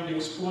is trying to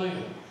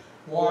explain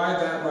why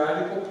that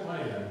radical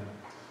plan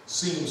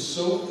seems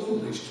so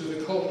foolish to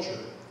the culture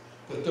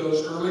that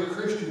those early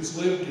Christians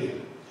lived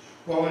in,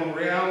 while in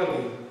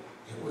reality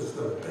it was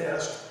the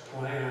best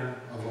plan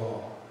of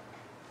all.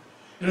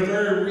 In a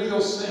very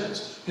real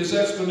sense, his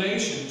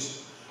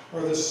explanations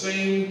are the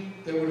same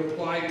that would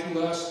apply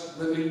to us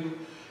living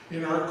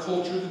in our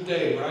culture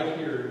today, right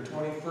here in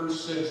 21st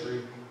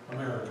century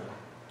America.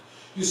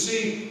 You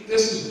see,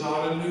 this is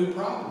not a new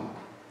problem.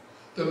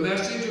 The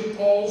message of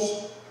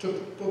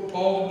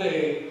Paul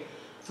today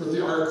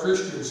for our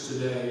Christians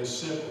today is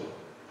simple.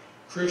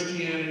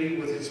 Christianity,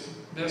 with its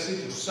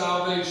message of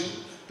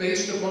salvation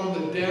based upon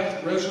the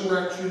death,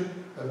 resurrection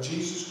of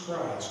Jesus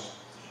Christ,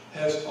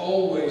 has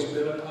always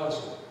been a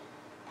puzzle.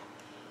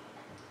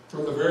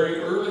 From the very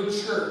early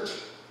church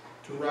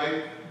to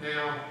right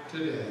now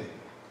today,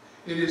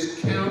 it is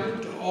counter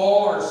to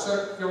all our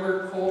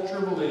secular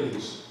culture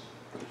beliefs.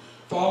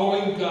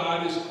 Following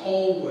God has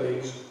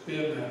always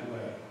been that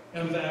way,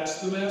 and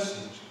that's the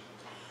message.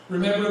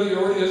 Remember the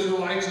early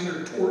Israelites and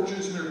their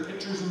torches and their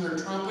pitchers and their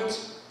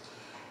trumpets?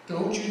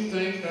 Don't you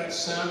think that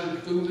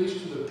sounded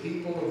foolish to the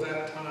people of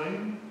that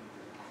time?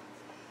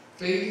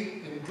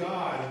 Faith in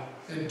God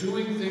and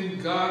doing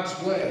things God's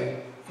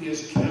way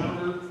is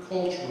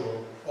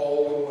countercultural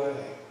all the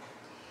way.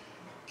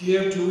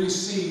 Give to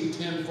receive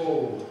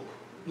tenfold.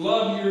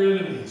 Love your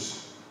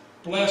enemies.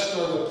 Blessed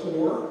are the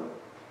poor.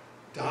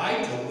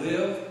 Die to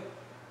live.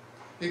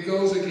 It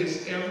goes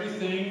against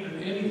everything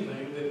and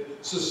anything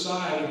that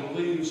society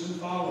believes and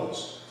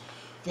follows.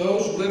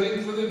 Those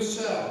living for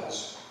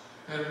themselves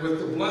and with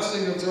the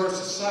blessing of our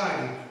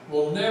society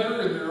will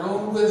never in their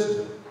own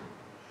wisdom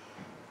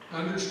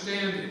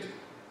understand it,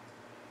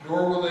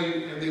 nor will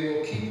they, and they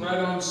will keep right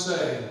on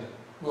saying,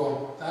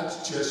 well,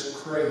 that's just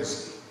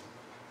crazy.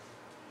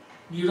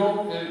 You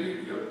don't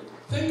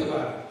think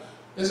about it.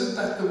 Isn't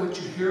that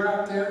what you hear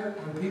out there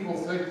when people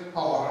think,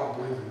 oh, I don't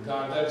believe in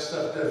God, that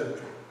stuff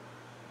doesn't.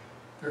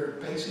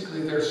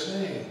 They're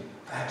saying,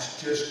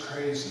 that's just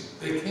crazy.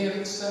 They can't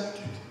accept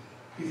it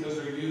because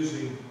they're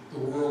using the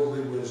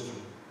worldly wisdom.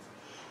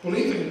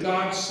 Believing in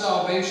God's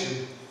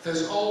salvation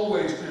has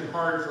always been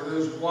hard for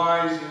those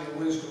wise in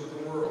the wisdom of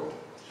the world.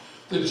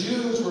 The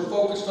Jews were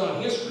focused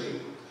on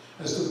history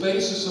as the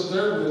basis of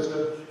their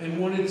wisdom and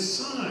wanted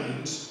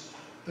signs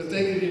that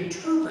they could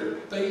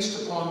interpret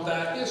based upon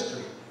that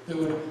history that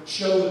would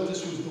show that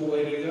this was the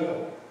way to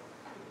go.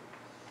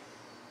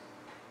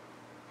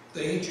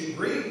 The ancient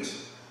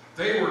Greeks,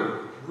 they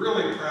were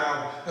really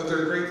proud of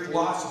their great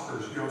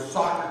philosophers,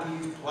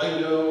 Socrates,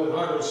 Plato,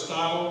 and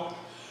Aristotle.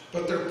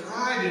 But their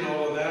pride in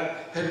all of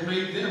that had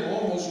made them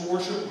almost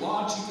worship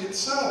logic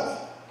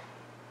itself,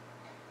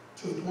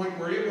 to the point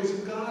where it was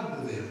a god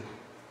to them.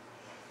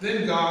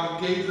 Then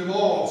God gave them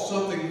all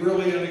something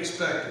really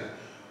unexpected,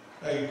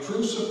 a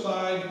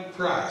crucified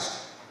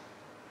Christ.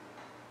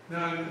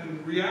 Now,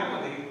 in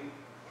reality,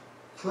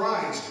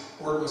 Christ,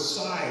 or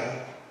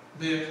Messiah,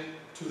 meant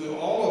to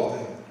all of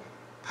them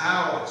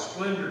power,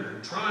 splendor,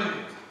 and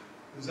triumph,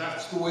 because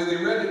that's the way they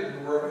read it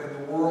in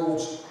the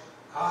world's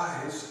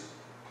eyes.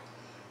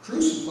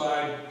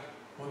 Crucified,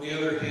 on the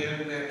other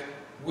hand, meant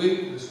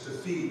weakness,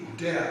 defeat,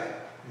 death,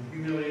 and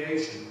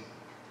humiliation.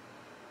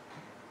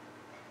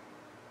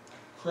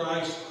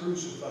 Christ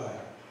crucified.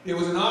 It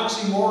was an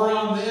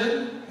oxymoron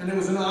then, and it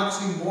was an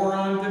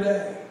oxymoron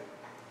today.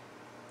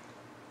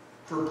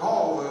 For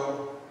Paul,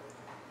 though,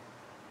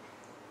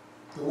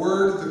 the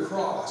word of the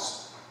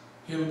cross,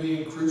 Him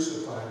being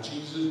crucified,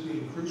 Jesus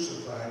being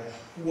crucified,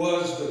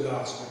 was the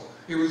gospel.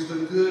 It was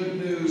the good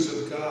news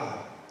of God.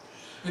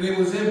 And it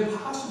was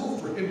impossible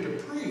for Him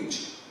to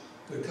preach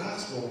the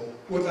gospel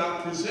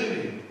without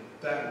presenting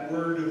that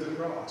word of the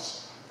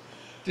cross.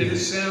 Did it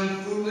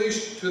sound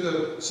foolish to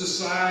the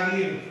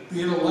society and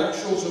the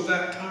intellectuals of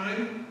that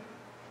time?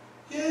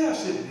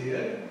 Yes, it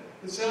did.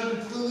 It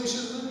sounded foolish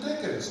as the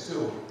dickens to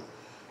them.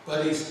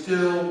 but he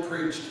still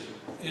preached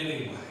it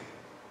anyway.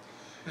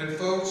 And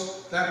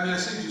folks, that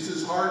message is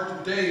as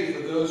hard today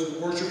for those who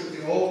worship at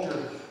the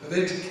altar of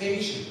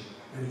education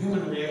and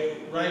human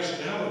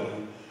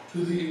rationality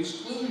to the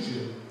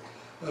exclusion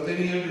of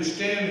any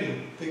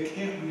understanding that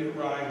can't be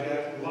arrived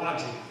at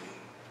logically.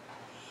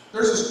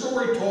 There's a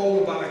story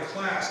told about a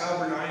class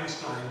Albert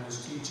Einstein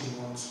was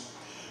teaching once.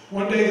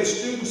 One day the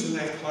students in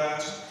that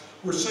class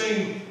were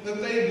saying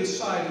that they had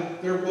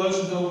decided there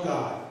was no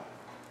God.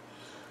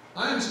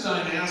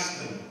 Einstein asked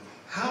them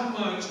how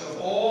much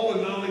of all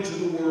the knowledge of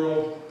the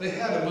world they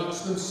had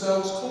amongst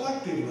themselves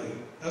collectively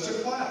as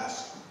a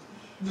class.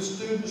 And the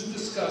students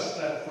discussed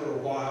that for a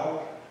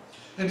while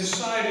and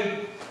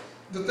decided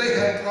that they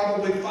had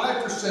probably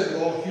 5%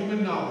 of all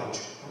human knowledge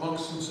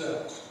amongst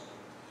themselves.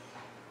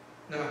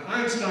 Now,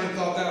 Einstein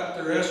thought that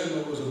their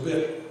estimate was a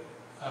bit,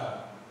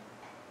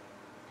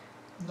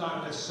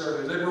 not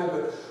necessarily liberal,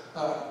 but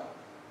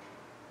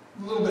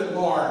a little bit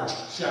large,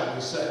 shall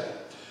we say.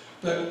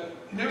 But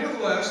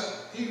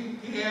nevertheless,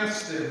 he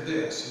asks them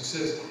this. He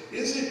says,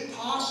 is it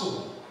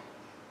possible,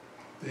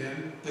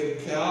 then,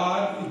 that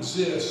God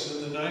exists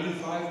in the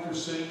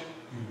 95% you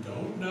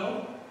don't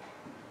know?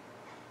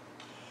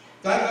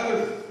 That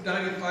other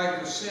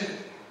 95%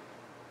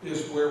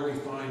 is where we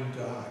find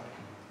God.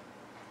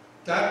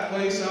 That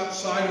place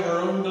outside of our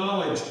own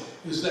knowledge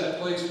is that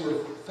place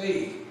where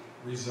faith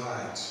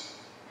resides.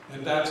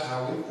 And that's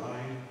how we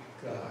find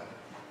God.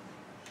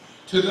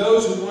 To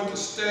those who want to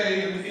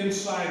stay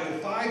inside the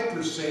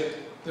 5%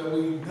 that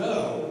we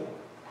know,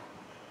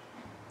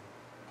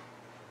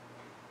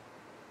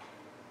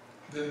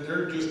 then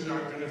they're just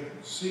not going to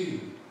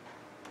see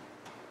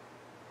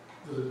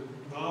the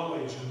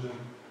knowledge and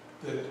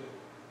that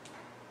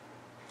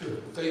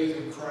the faith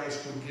in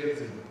Christ will give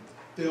them.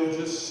 They'll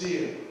just see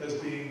it as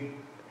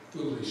being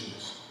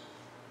foolishness.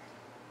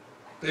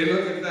 They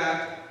look at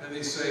that and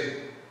they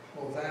say,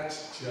 well,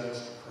 that's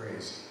just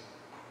crazy.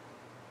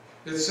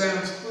 It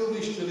sounds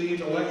foolish to the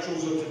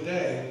intellectuals of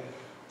today,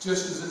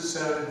 just as it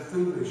sounded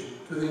foolish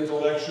to the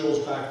intellectuals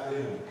back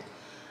then.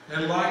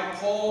 And like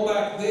Paul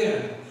back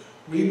then,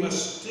 we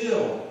must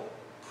still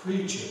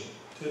preach it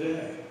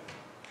today.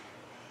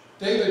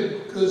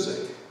 David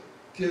Guzik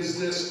gives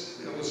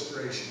this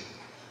illustration.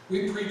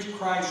 We preach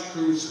Christ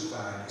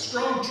crucified. A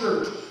strong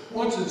church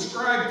once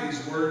inscribed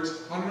these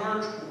words on an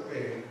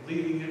archway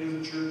leading into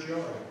the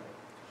churchyard.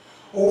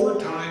 Over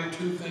time,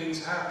 two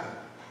things happened.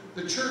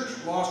 The church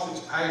lost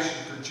its passion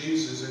for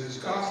Jesus and his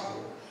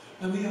gospel,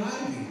 and the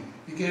ivy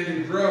began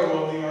to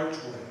grow on the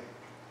archway.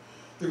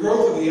 The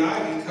growth of the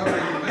ivy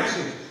covering the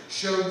message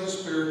showed the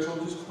spiritual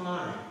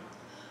decline.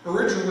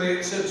 Originally,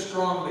 it said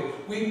strongly,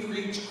 we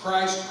preach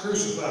Christ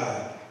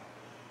crucified.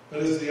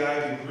 But as the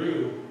ivy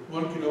grew,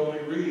 one could only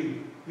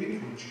read, we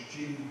preach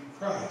Jesus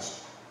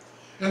Christ.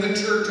 And the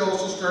church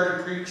also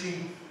started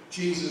preaching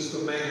Jesus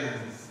the man,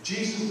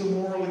 Jesus the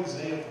moral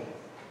example,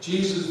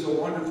 Jesus the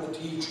wonderful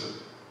teacher,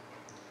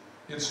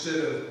 instead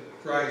of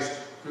Christ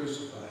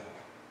crucified.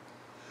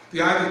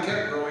 The ivy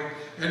kept growing,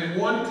 and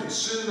one could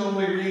soon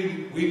only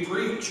read, we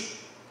preach.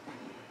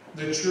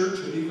 The church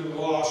had even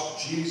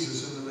lost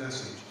Jesus in the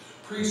message,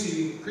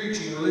 preaching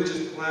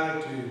religious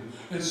platitude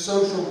and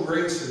social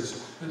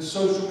graces and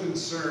social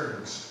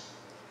concerns.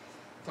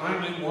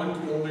 Finally, one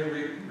could only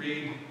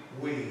read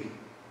we.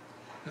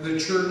 And the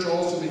church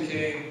also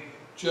became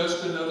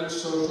just another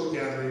social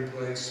gathering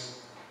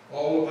place,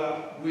 all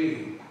about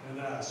we and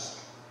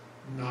us,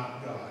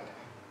 not God.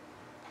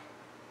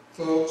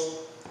 Folks,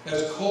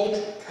 as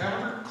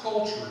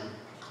countercultural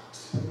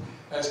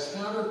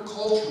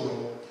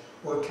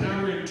or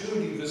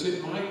counterintuitive as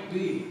it might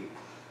be,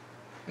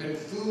 and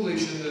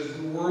foolish as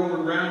the world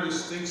around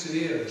us thinks it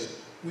is,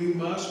 we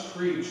must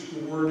preach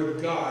the Word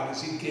of God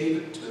as He gave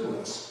it to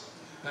us,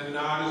 and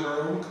not as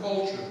our own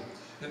culture.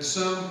 And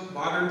some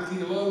modern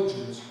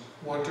theologians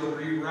want to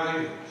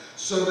rewrite it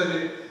so that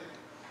it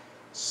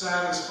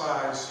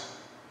satisfies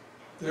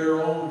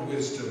their own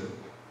wisdom.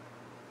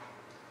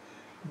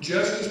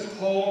 Just as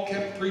Paul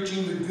kept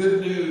preaching the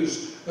good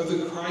news of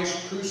the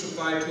Christ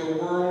crucified to a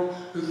world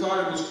who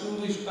thought it was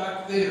foolish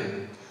back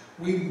then,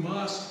 we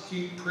must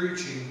keep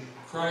preaching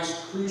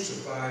Christ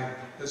crucified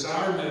as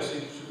our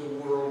message to the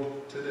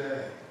world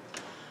today.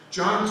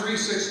 John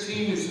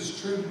 3:16 is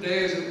as true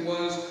today as it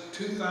was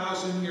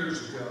 2,000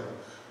 years ago,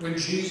 when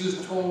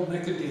Jesus told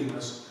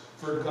Nicodemus,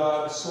 for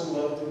God so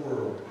loved the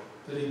world,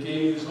 that He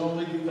gave His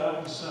only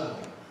begotten Son,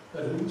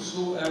 that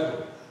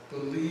whosoever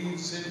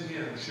believes in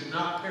Him should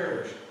not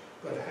perish,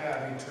 but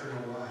have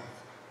eternal life.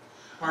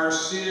 Our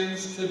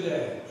sins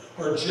today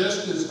are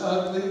just as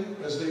ugly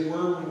as they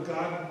were when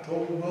God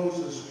told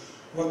Moses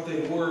what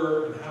they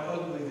were and how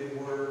ugly they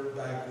were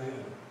back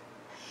then.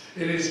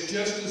 It is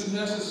just as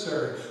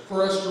necessary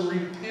for us to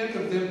repent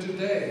of them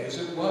today as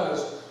it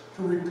was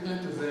to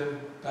repent of them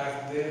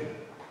back then.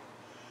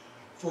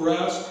 For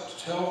us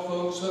to tell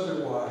folks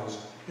otherwise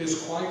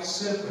is quite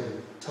simply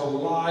to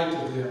lie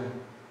to them,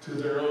 to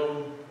their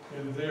own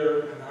and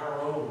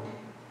our own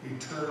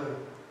eternal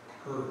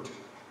hurt.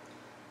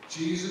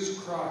 Jesus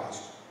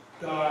Christ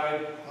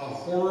died a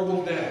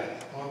horrible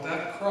death on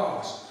that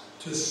cross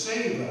to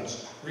save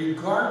us,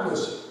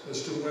 regardless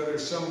as to whether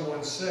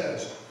someone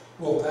says,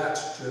 well,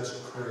 that's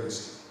just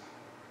crazy.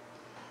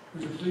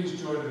 Would you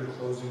please join in a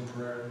closing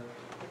prayer?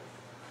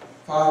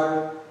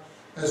 Father,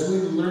 as we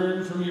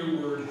learn from your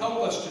word,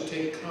 help us to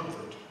take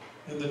comfort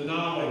in the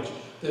knowledge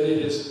that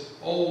it has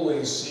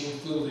always seemed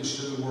foolish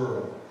to the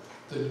world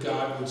that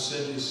God would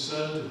send his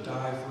Son to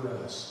die for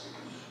us.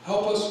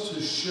 Help us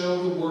to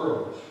show the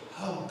world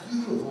how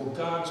beautiful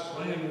God's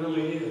plan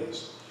really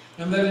is,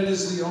 and that it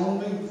is the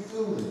only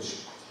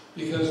foolish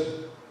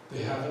because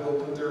they haven't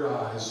opened their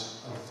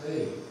eyes of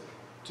faith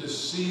to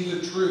see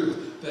the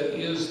truth that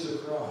is the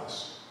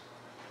cross.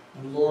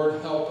 And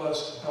Lord, help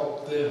us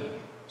help them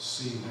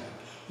see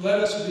that. Let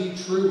us be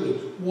truly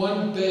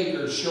one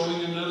beggar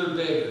showing another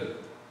beggar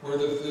where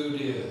the food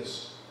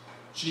is.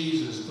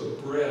 Jesus, the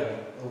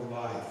bread of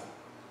life.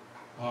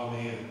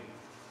 Amen.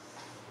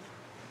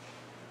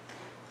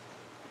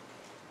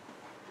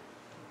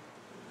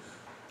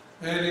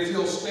 And if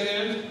you'll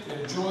stand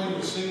and join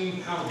in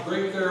singing How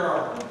Great There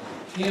Are,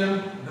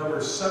 hymn number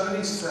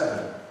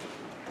 77.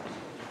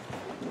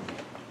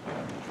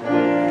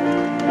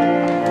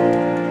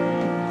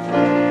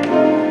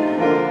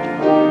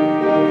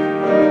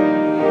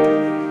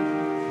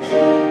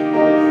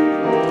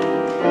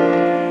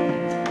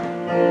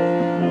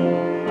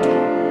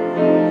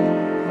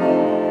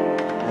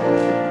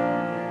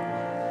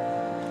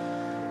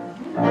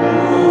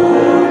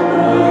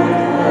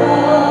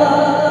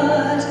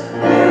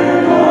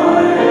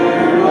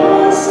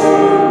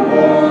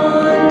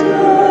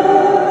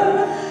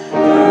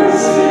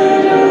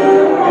 Consider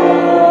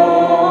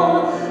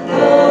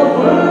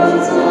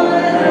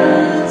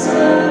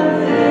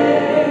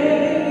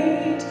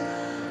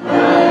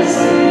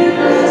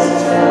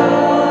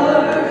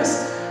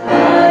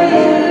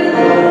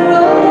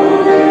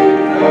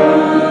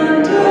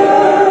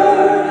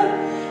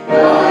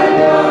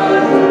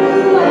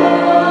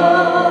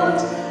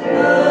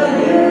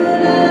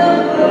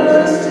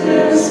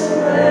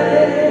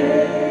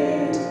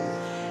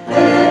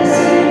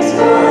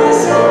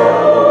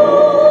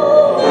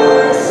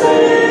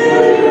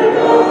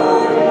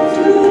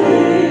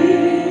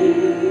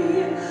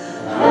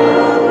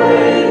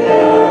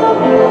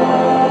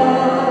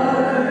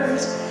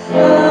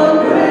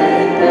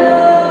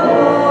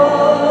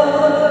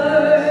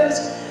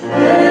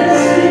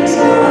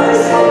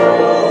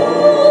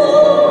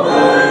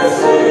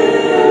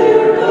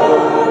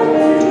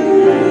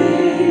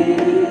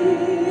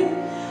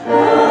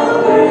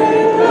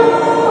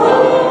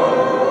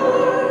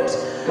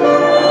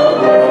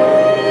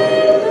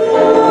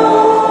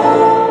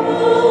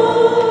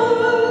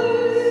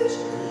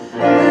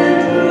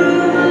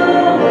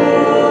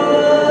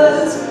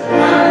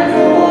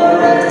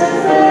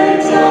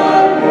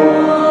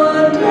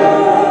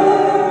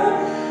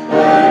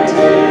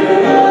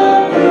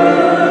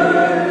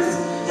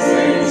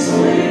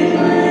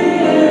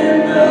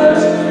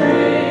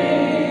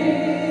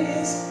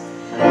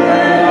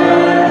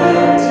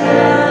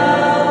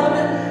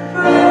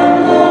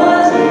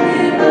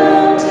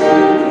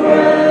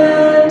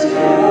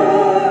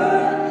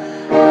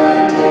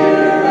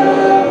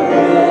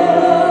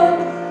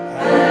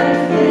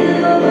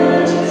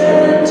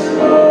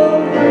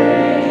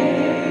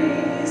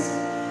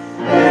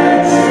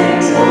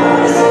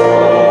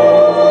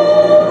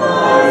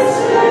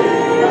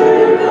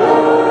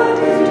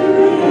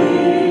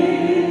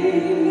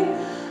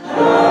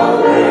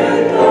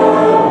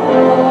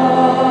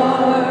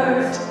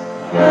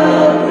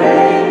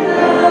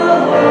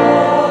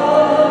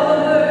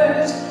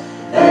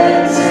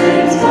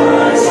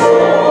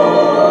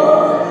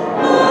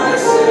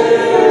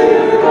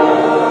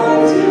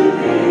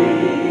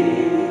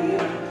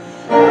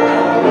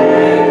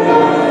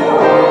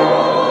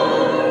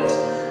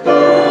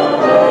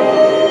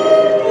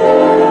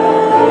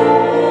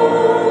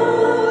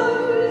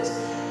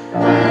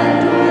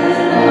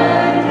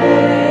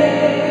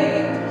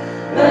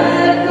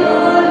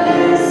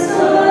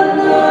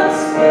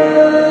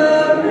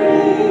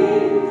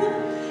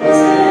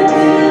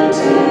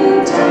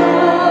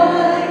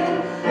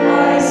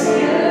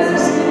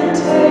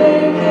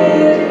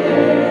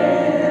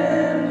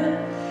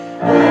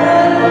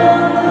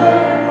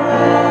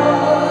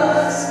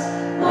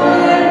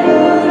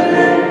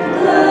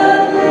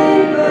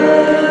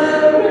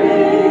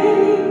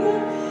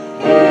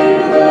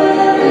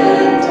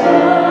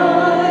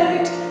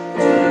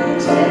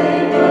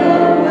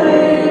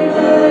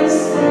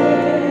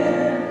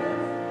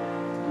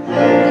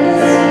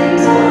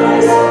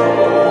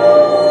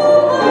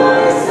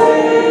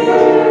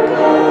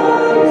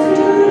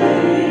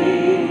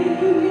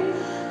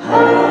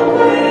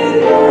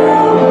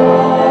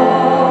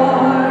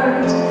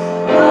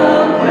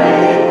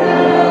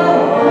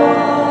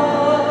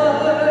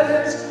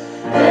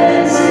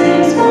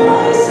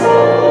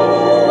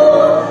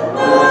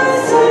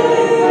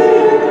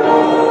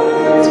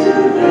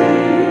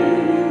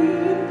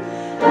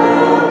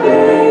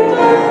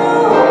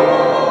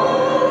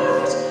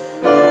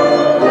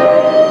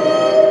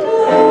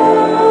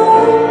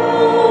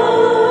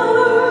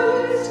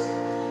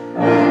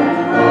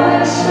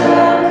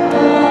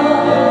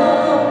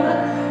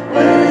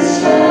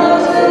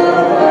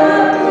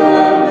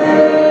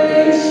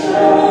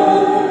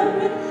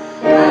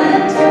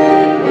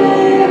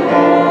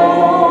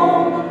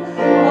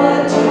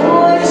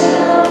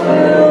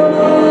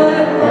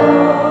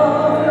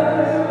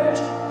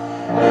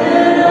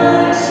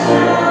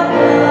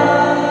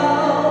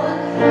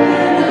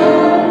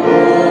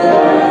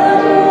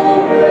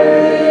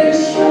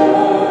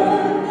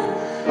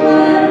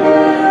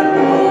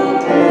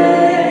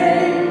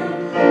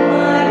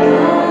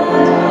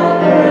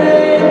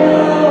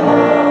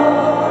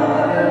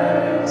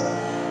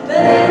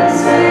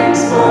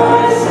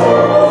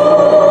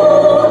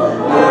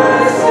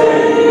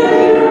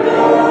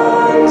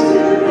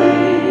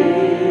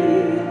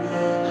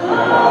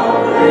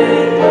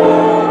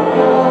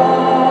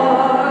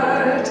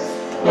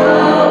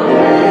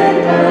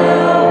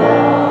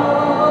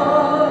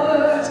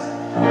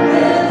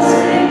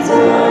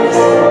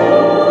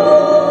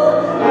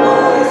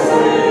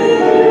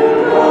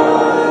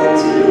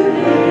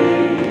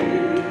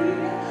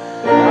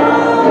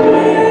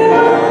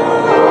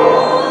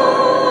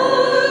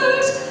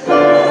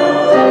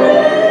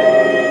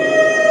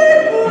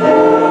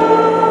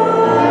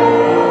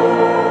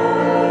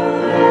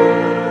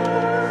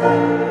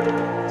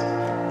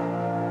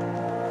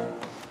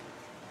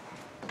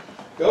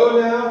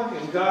Go now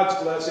in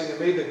God's blessing, and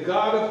may the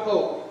God of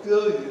hope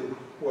fill you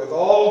with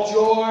all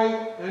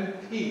joy and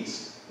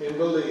peace in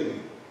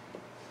believing.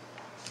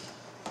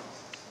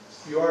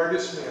 You are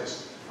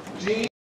dismissed. Jean